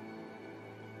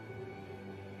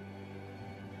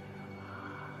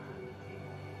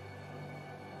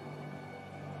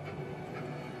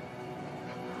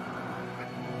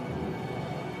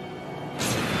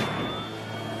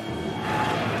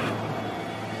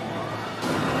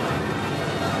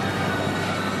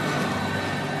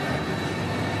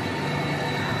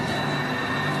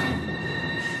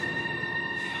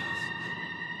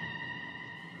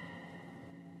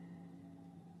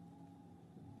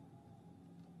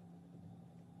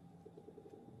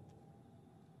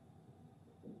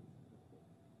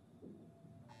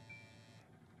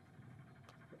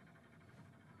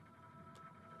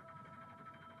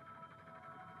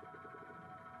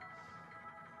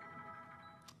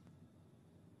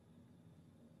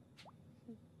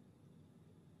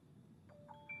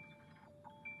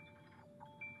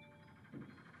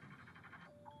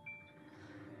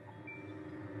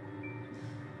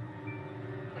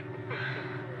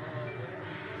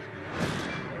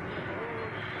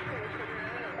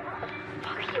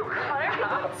 Fuck you,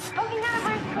 Connor. Poking out of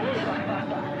my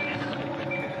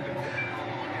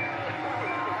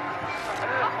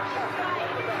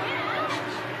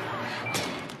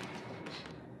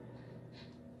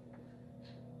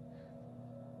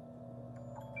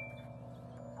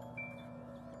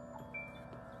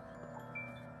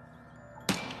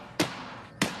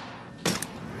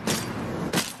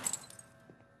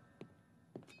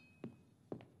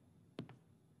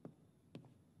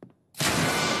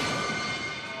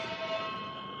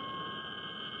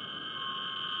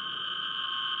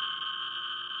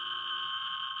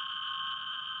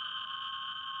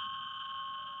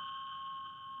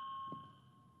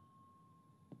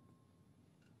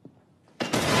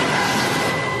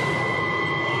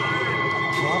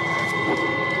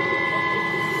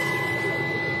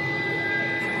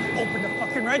Open the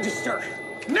fucking register!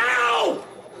 Now! All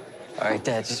right,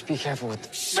 Dad, just be careful with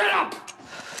the... Shut up!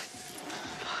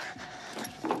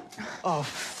 Oh,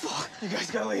 fuck. You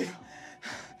guys gotta leave.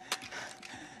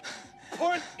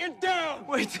 Put it down!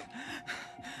 Wait.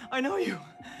 I know you.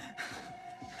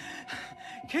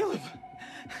 Caleb.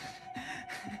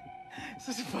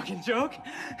 this a fucking joke?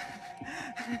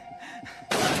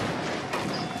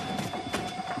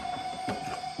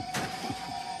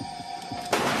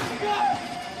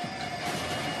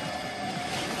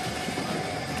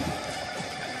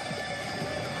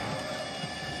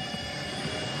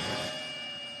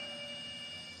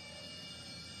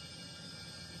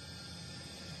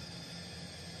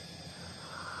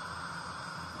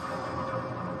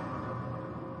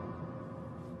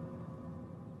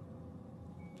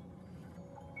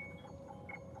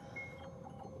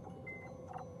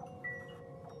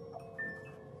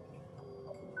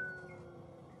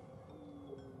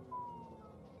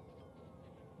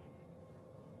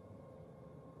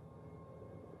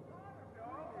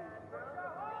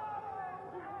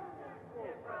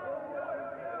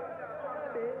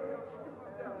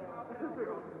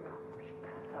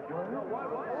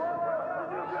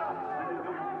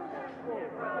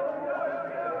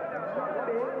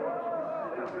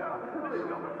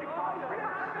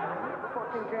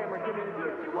 Fucking camera, give me the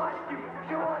gift. You want it?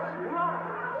 You want it? You want it?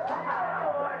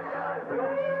 Oh my god,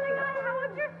 how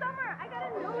was your summer? I got a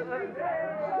nose ring.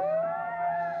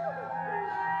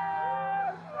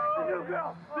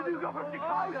 The new girl from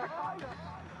Chicago.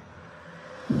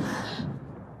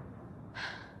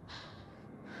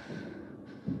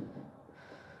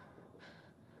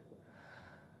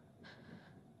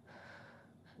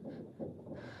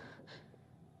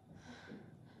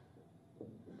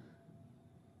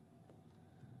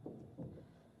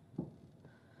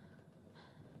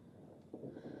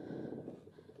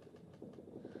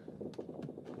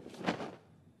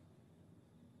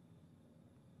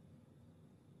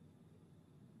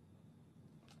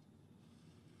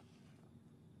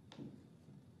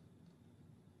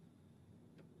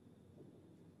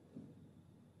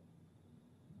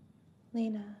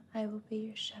 Lena, I will be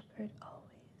your shepherd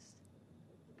always.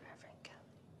 Reverend Kelly.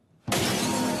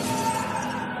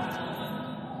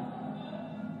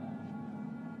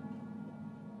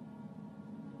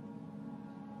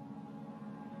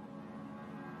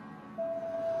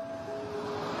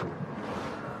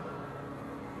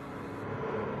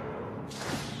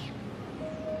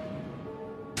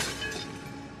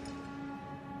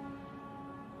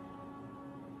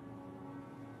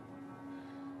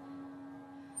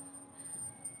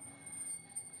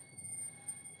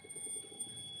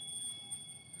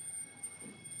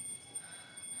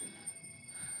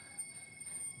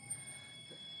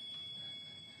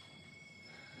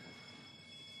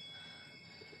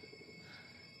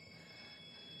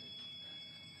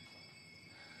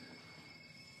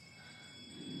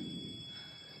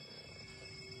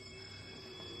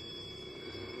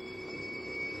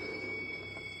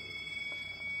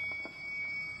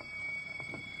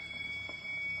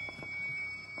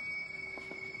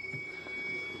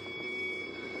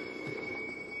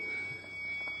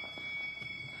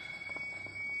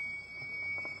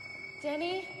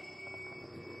 Denny?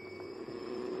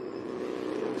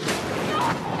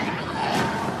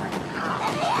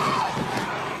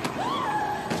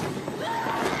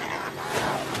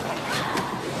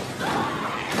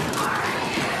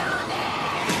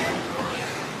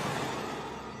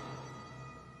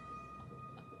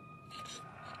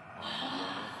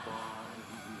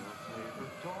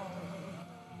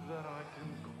 That I can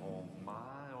call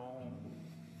my own,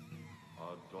 a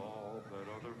doll that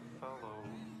other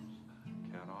fellows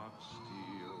cannot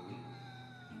steal,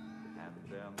 and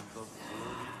then the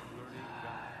flirty, flirty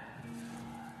guys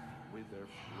with their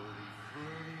flirty,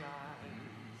 flirty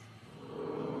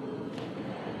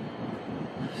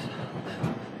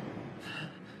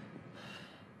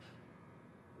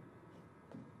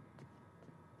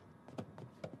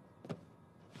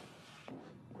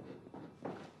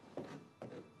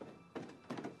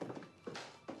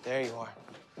There you are.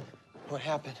 What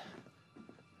happened?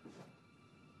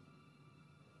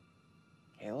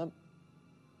 Caleb?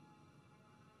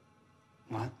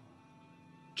 What?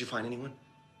 Did you find anyone?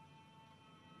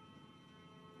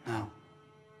 No.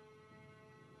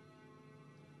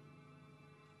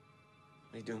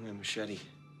 What are you doing with a machete?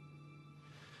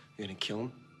 You gonna kill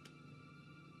him?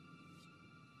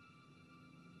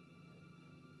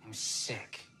 I'm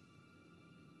sick.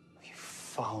 You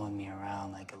following me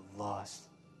around like a lost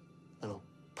little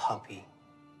puppy.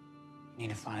 You need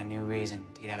to find a new reason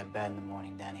to get out of bed in the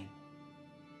morning, Denny.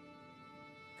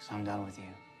 Because I'm done with you.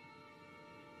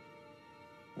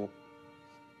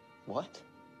 What?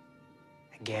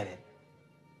 I get it.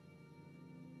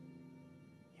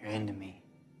 You're into me.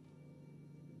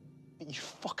 You're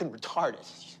fucking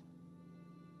retarded.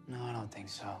 No, I don't think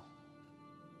so.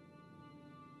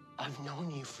 I've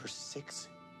known you for 6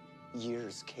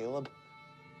 years, Caleb.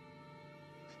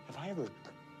 Have I ever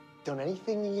done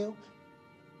anything to you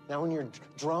Now, when you're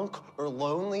drunk or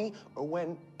lonely, or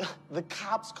when the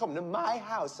cops come to my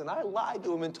house and I lied to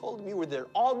them and told them you were there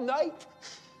all night,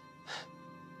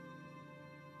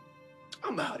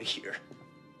 I'm out of here.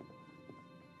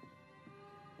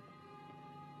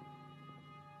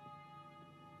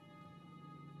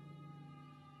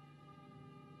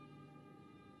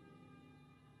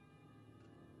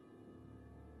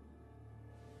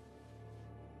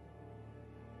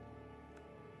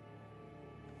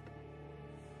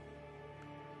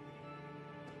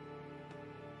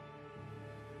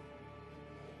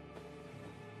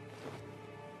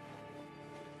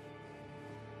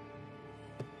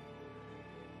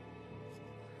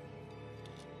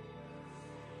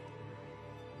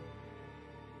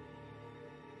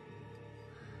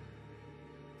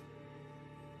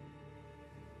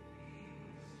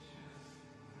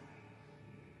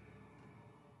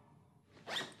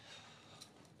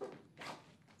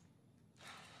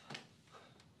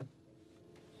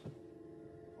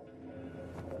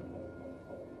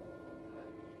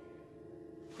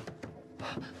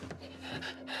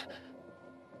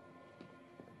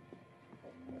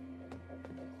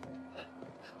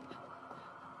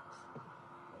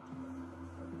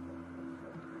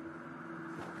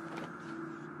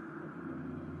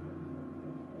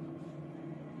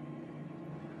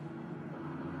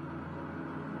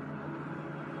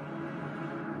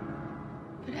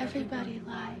 But everybody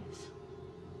lies.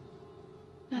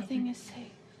 Nothing is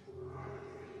safe.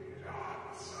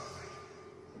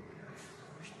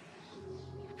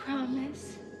 You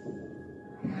promise?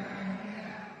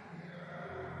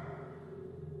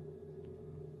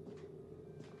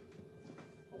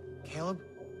 Caleb?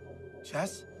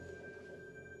 Jess?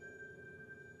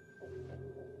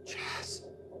 Jess?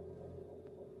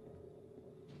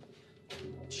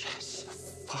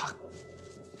 Jess, fuck.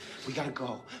 We gotta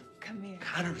go. Come here.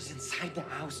 Connor's inside the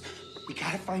house. We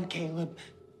gotta find Caleb.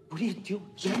 What are you doing?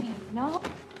 Jenny, no.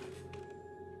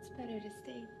 It's better to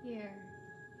stay here.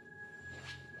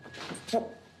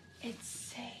 It's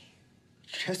safe.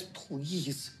 Jess,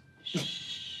 please.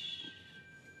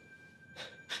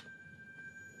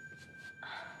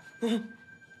 You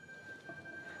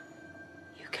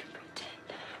can pretend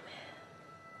I'm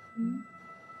in.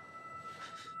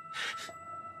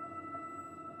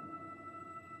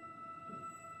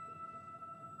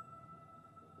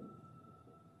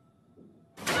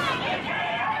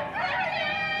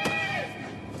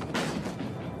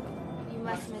 You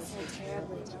must miss her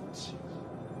terribly, don't you?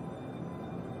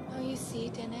 Oh, you see,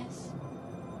 Dennis?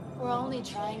 We're only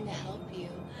trying to help you.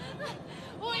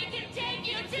 We can take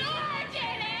you to her,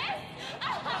 Dennis!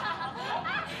 Come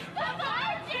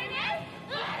on, Dennis!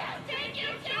 Let us take you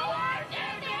to her,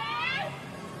 Dennis!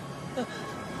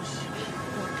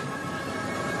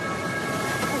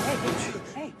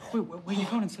 Hey, where are you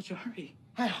going in such a hurry?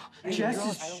 Hey,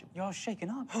 Jess you're all shaken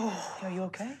up. Are you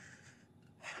okay?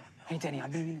 Hey, Denny,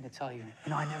 I've been meaning to tell you.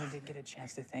 You know, I never did get a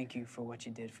chance to thank you for what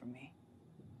you did for me.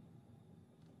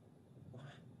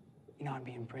 You know, I'd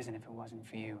be in prison if it wasn't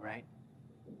for you, right?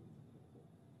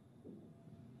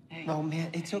 Hey, No, man,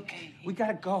 it's okay. We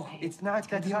gotta go. It's not,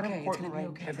 that's not important, right?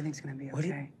 Okay. Everything's gonna be What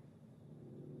okay.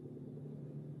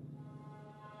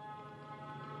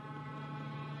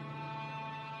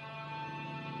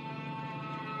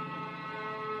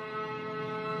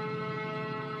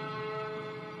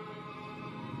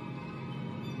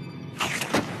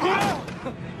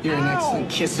 You're an excellent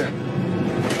kisser.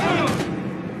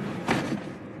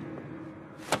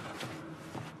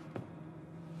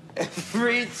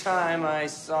 Every time I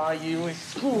saw you in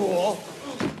school,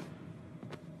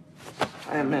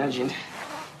 I imagined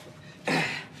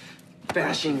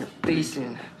bashing your face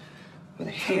in with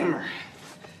a hammer.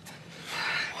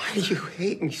 Why do you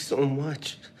hate me so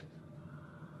much?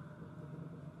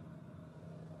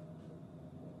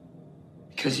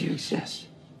 Because you exist.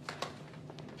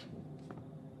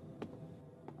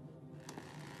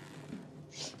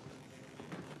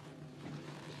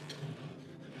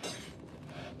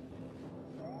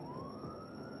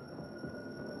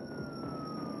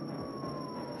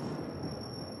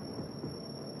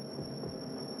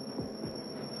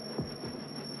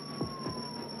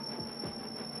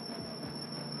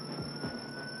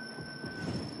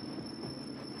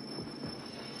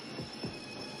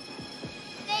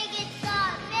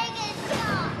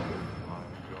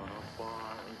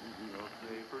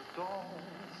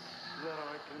 That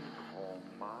I can call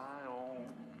my own,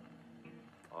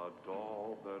 a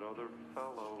doll that other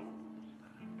fellows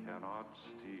cannot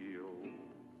steal,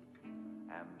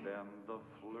 and then the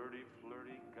flirty,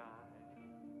 flirty guy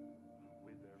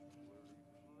with their flirty,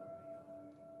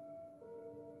 flirty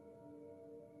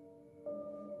eyes.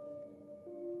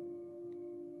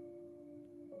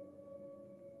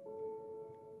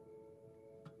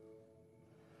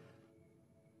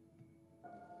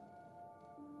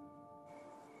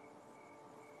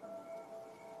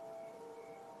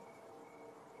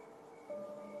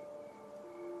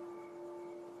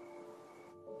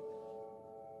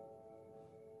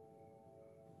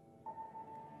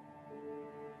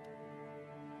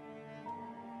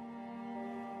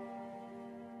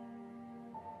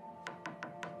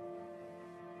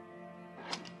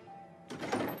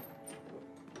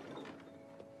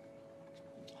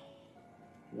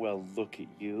 Well, look at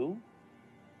you.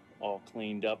 All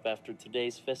cleaned up after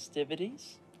today's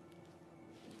festivities.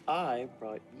 I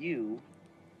brought you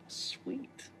a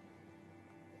sweet.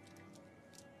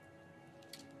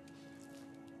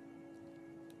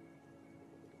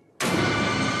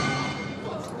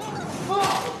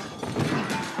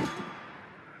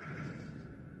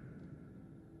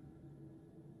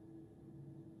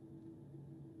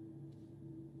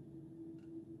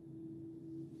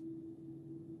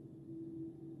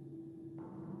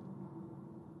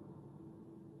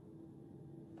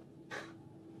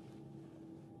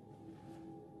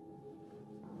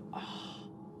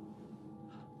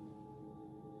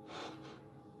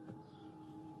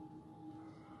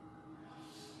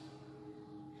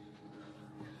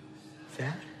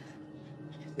 Dad?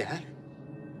 Dad?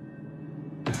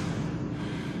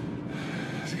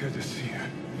 It's good to see you.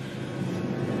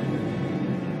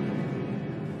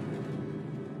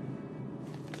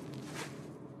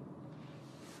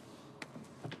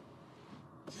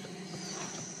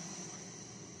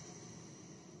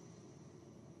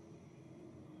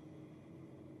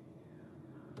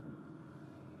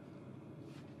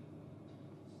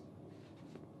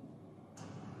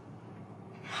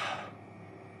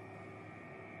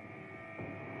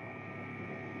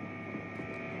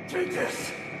 Take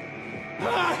this!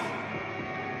 Ah!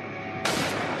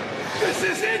 This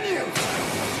is in you!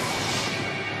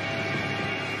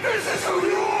 This is who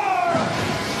you are!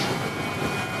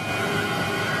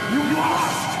 You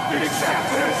must accept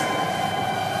this!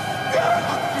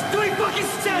 Just do what he fucking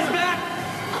says, man!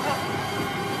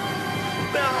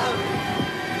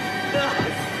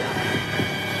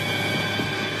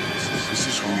 This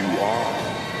is who you are.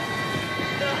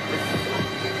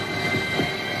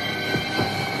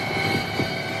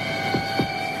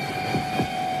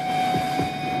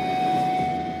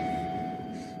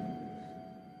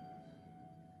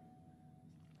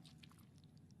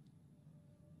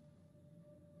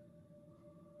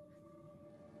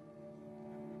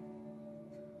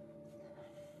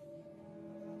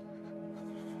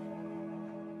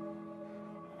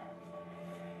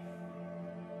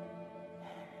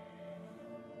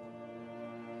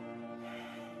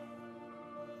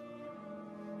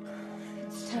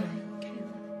 It's time,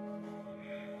 Caleb.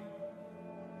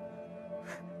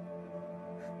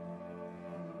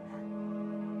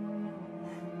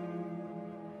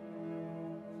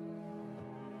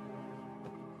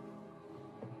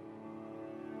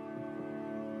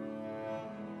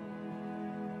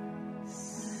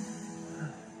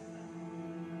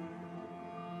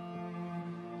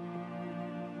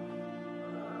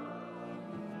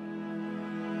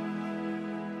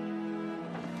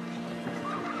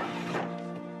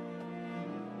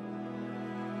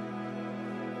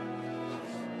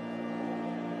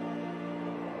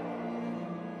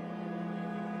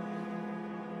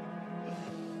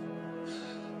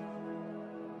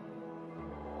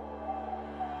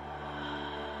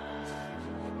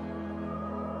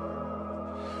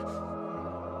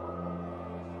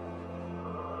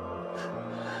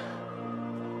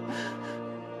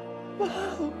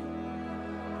 Mom!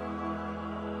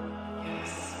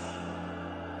 Yes,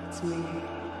 it's me.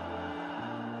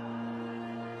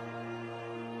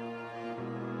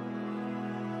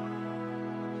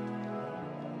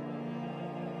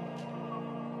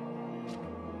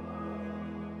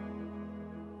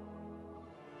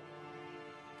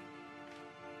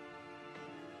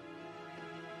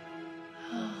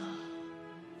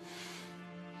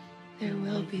 There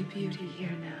will be beauty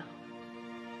here now.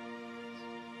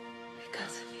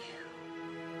 Because of you.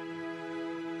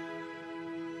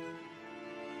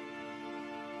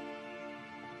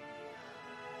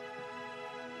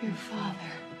 Your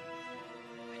father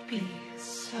would be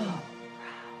so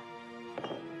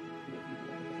proud.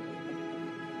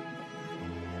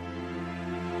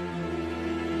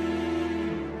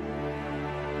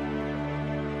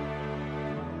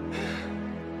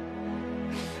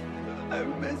 I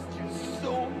missed you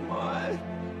so much.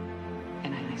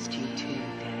 And I missed you too,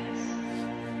 Dennis.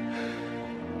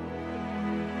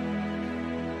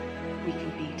 We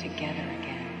can be together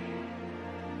again.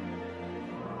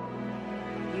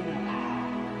 You know how.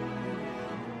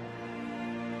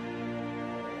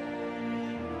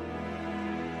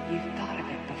 You've thought of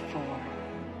it before.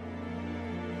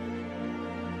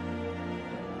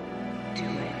 Do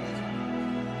it.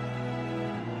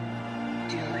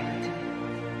 Do it.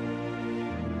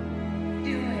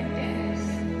 Do it, Dennis.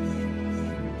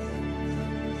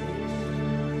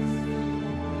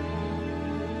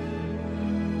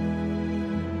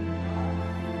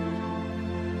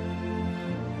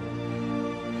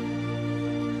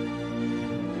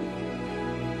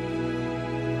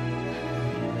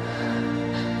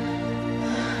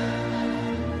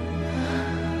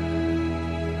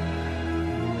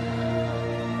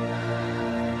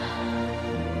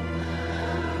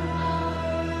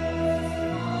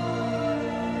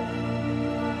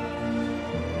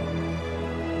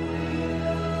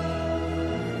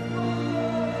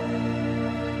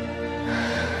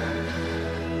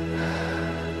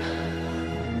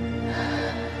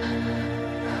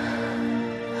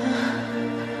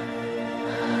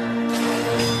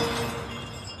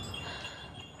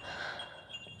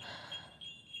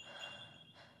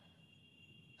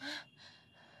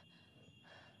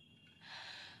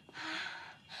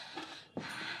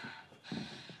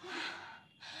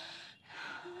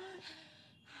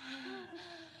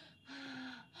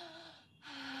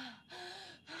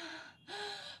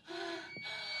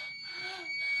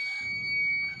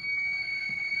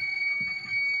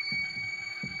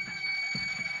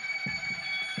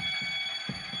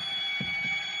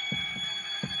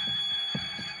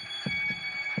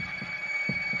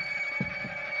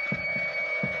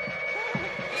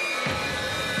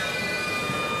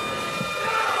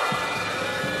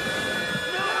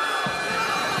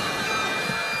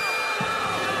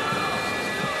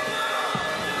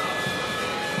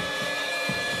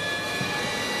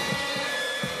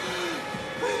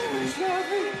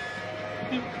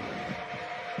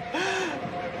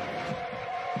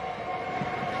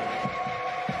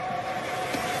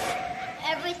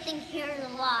 Everything here is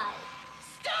alive.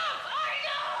 Stop! I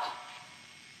know!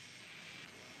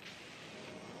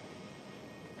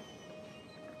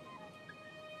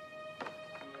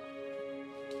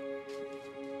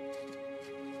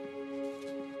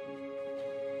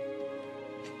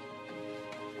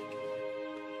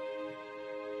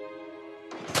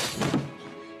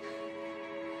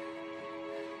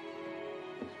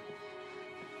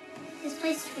 This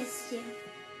place twists you.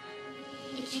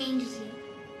 It changes you.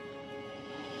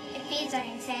 It feeds on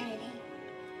insanity.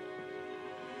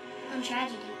 On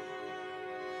tragedy.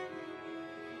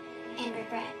 And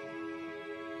regret.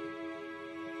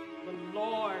 The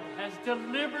Lord has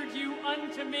delivered you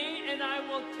unto me, and I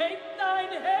will take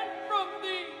thine head from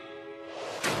thee.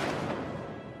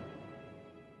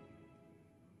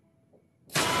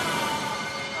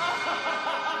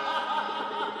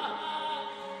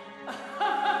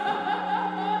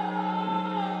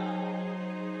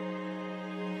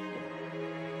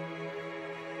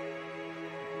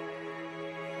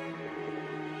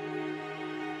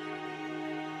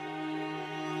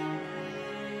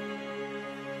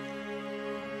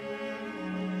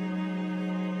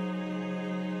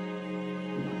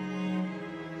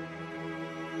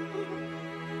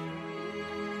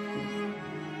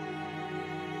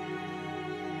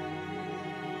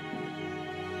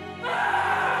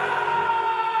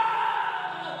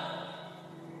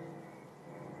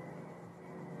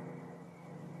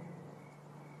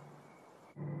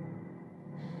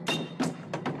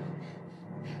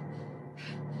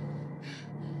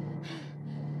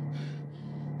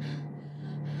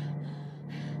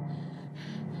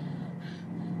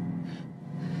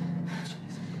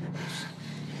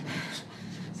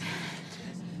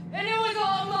 And it was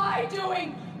all my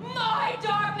doing! My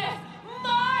darkness!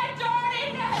 My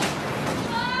dirtiness!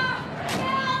 Ah!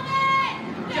 Help me!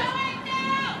 Do it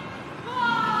now!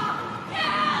 Ah!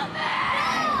 Help me!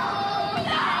 No!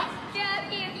 I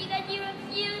trapped here because you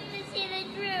refuse to see the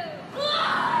truth.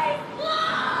 Lies!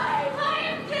 Lies! I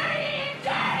am dirty and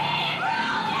dirty and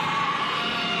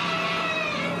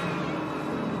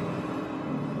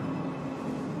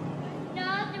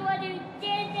Not the one who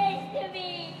did this to me.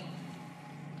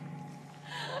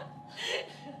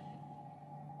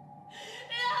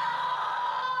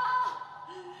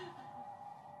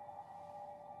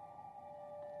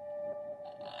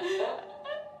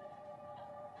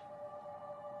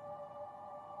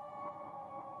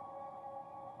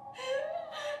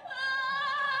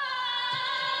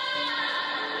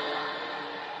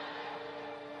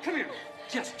 Come here.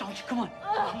 Jess, don't you? Come on.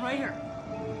 I'm right here.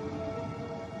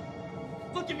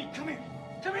 Look at me. Come here.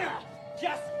 Come here.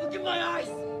 Jess, look in my eyes.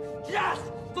 Jess,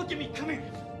 look at me. Come here.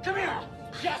 Come here.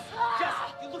 Jess, Jess,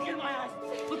 you look in my eyes.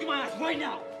 Look in my eyes right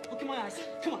now. Look in my eyes.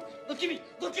 Come on. Look at me.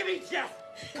 Look at me, Jess.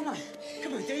 Come on.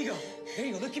 Come on. There you go. There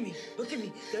you go. Look at me. Look at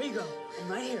me. There you go.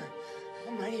 I'm right here.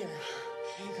 I'm right here.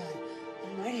 There you go.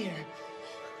 I'm right here.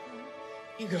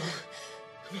 You go.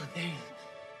 Come on. There you go.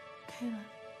 Kayla.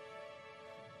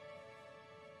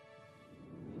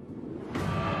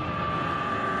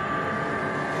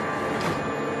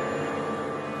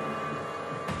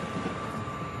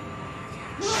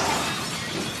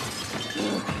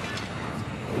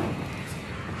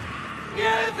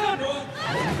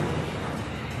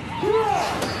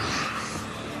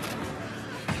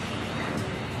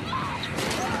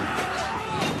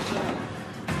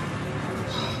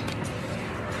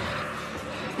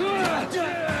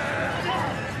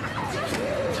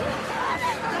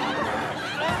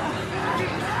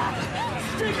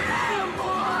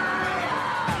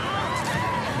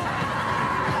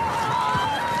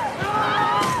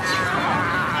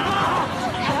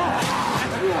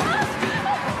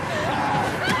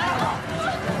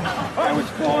 I was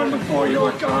born before you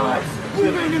were gods,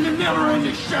 living in the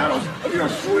never-ending shadows of your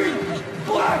sweet,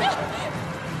 black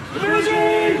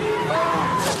vision!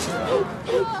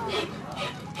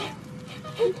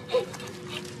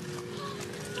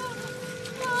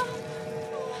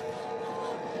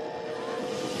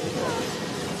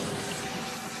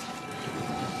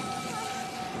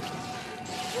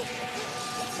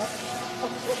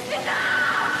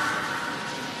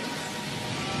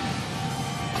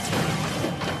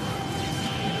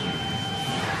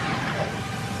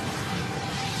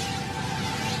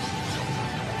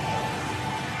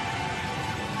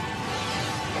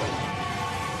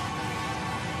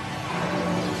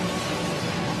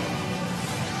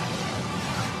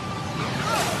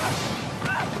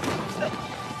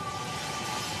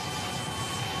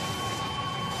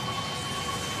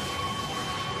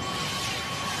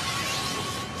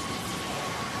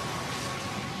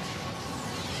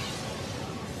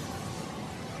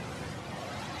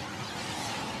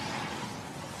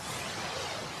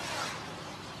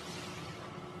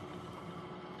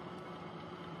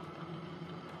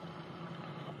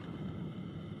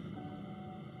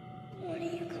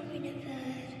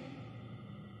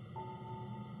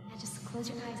 Close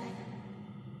your eyes, Ida.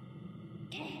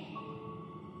 Okay.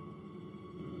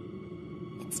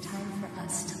 It's time for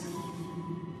us to leave.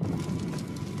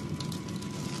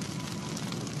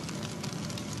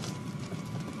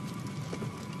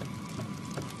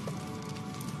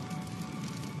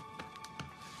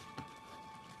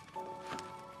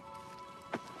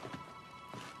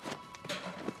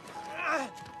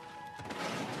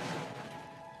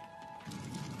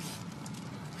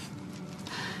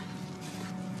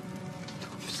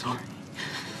 I'm sorry.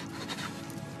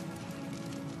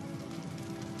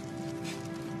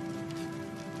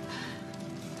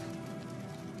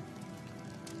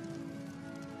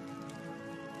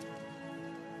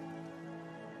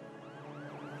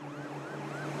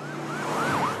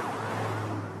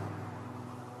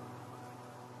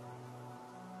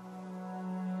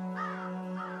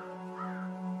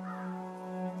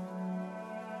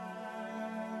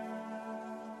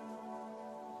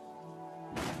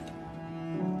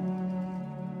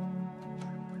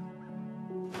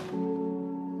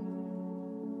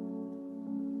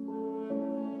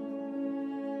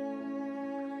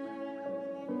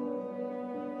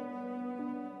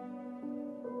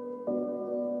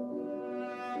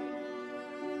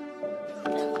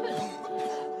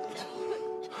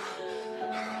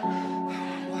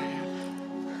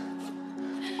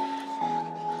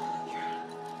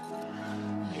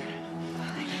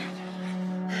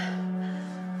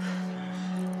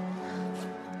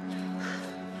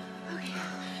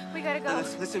 We gotta go.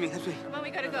 Listen to me. Come on,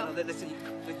 we gotta go. Listen,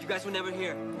 you guys were never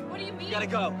here. What do you mean? You gotta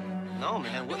go. No,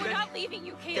 man. No, we're not leaving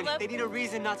you, Caleb. They need a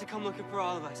reason not to come looking for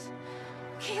all of us.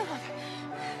 Caleb.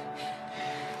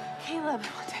 Caleb.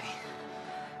 Come on, Denny.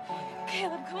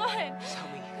 Caleb, come on.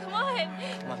 Help me. Come on.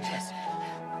 Come on, Jess.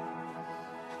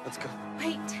 Let's go.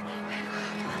 Wait.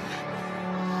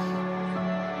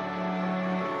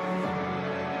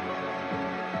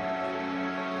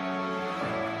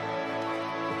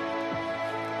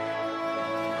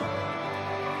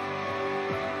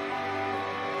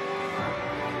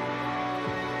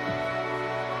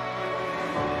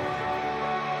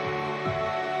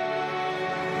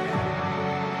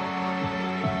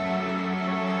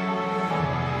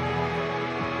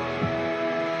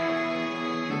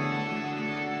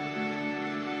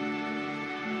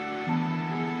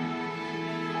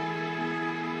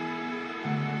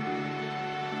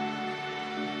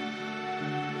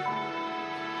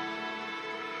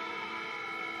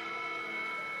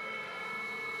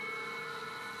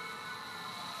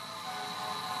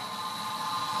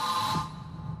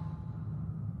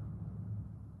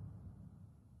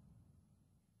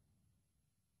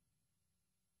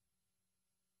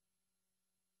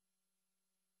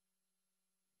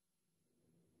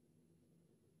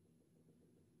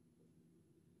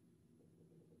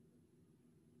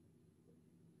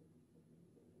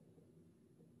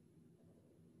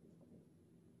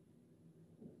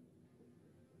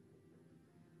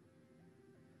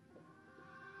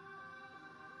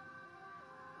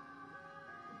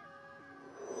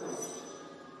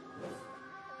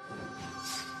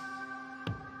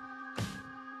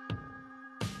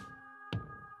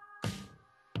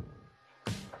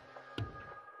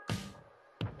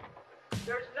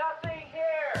 There's nothing